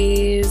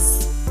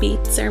always,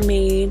 beats are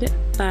made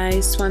by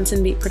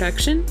Swanson Beat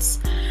Productions.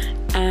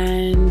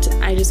 And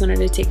I just wanted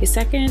to take a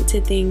second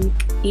to thank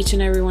each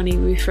and every one of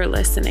you for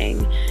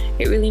listening.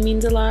 It really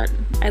means a lot.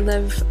 I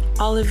love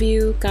all of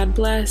you. God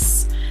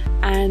bless.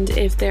 And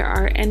if there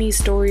are any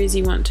stories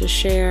you want to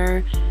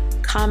share,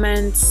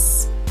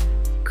 comments,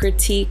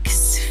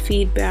 critiques,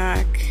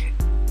 feedback,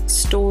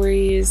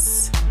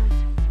 stories,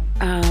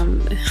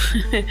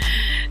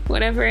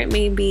 whatever it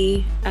may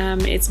be,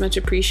 it's much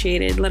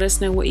appreciated. Let us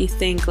know what you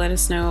think. Let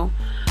us know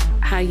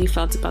how you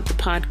felt about the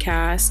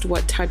podcast,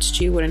 what touched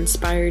you, what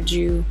inspired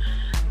you.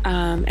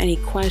 Any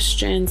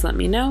questions, let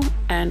me know,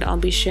 and I'll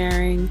be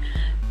sharing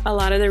a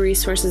lot of the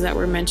resources that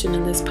were mentioned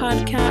in this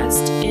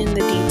podcast in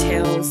the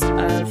details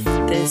of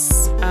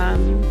this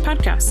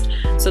podcast.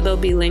 So there'll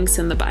be links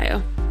in the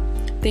bio.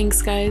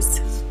 Thanks,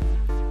 guys.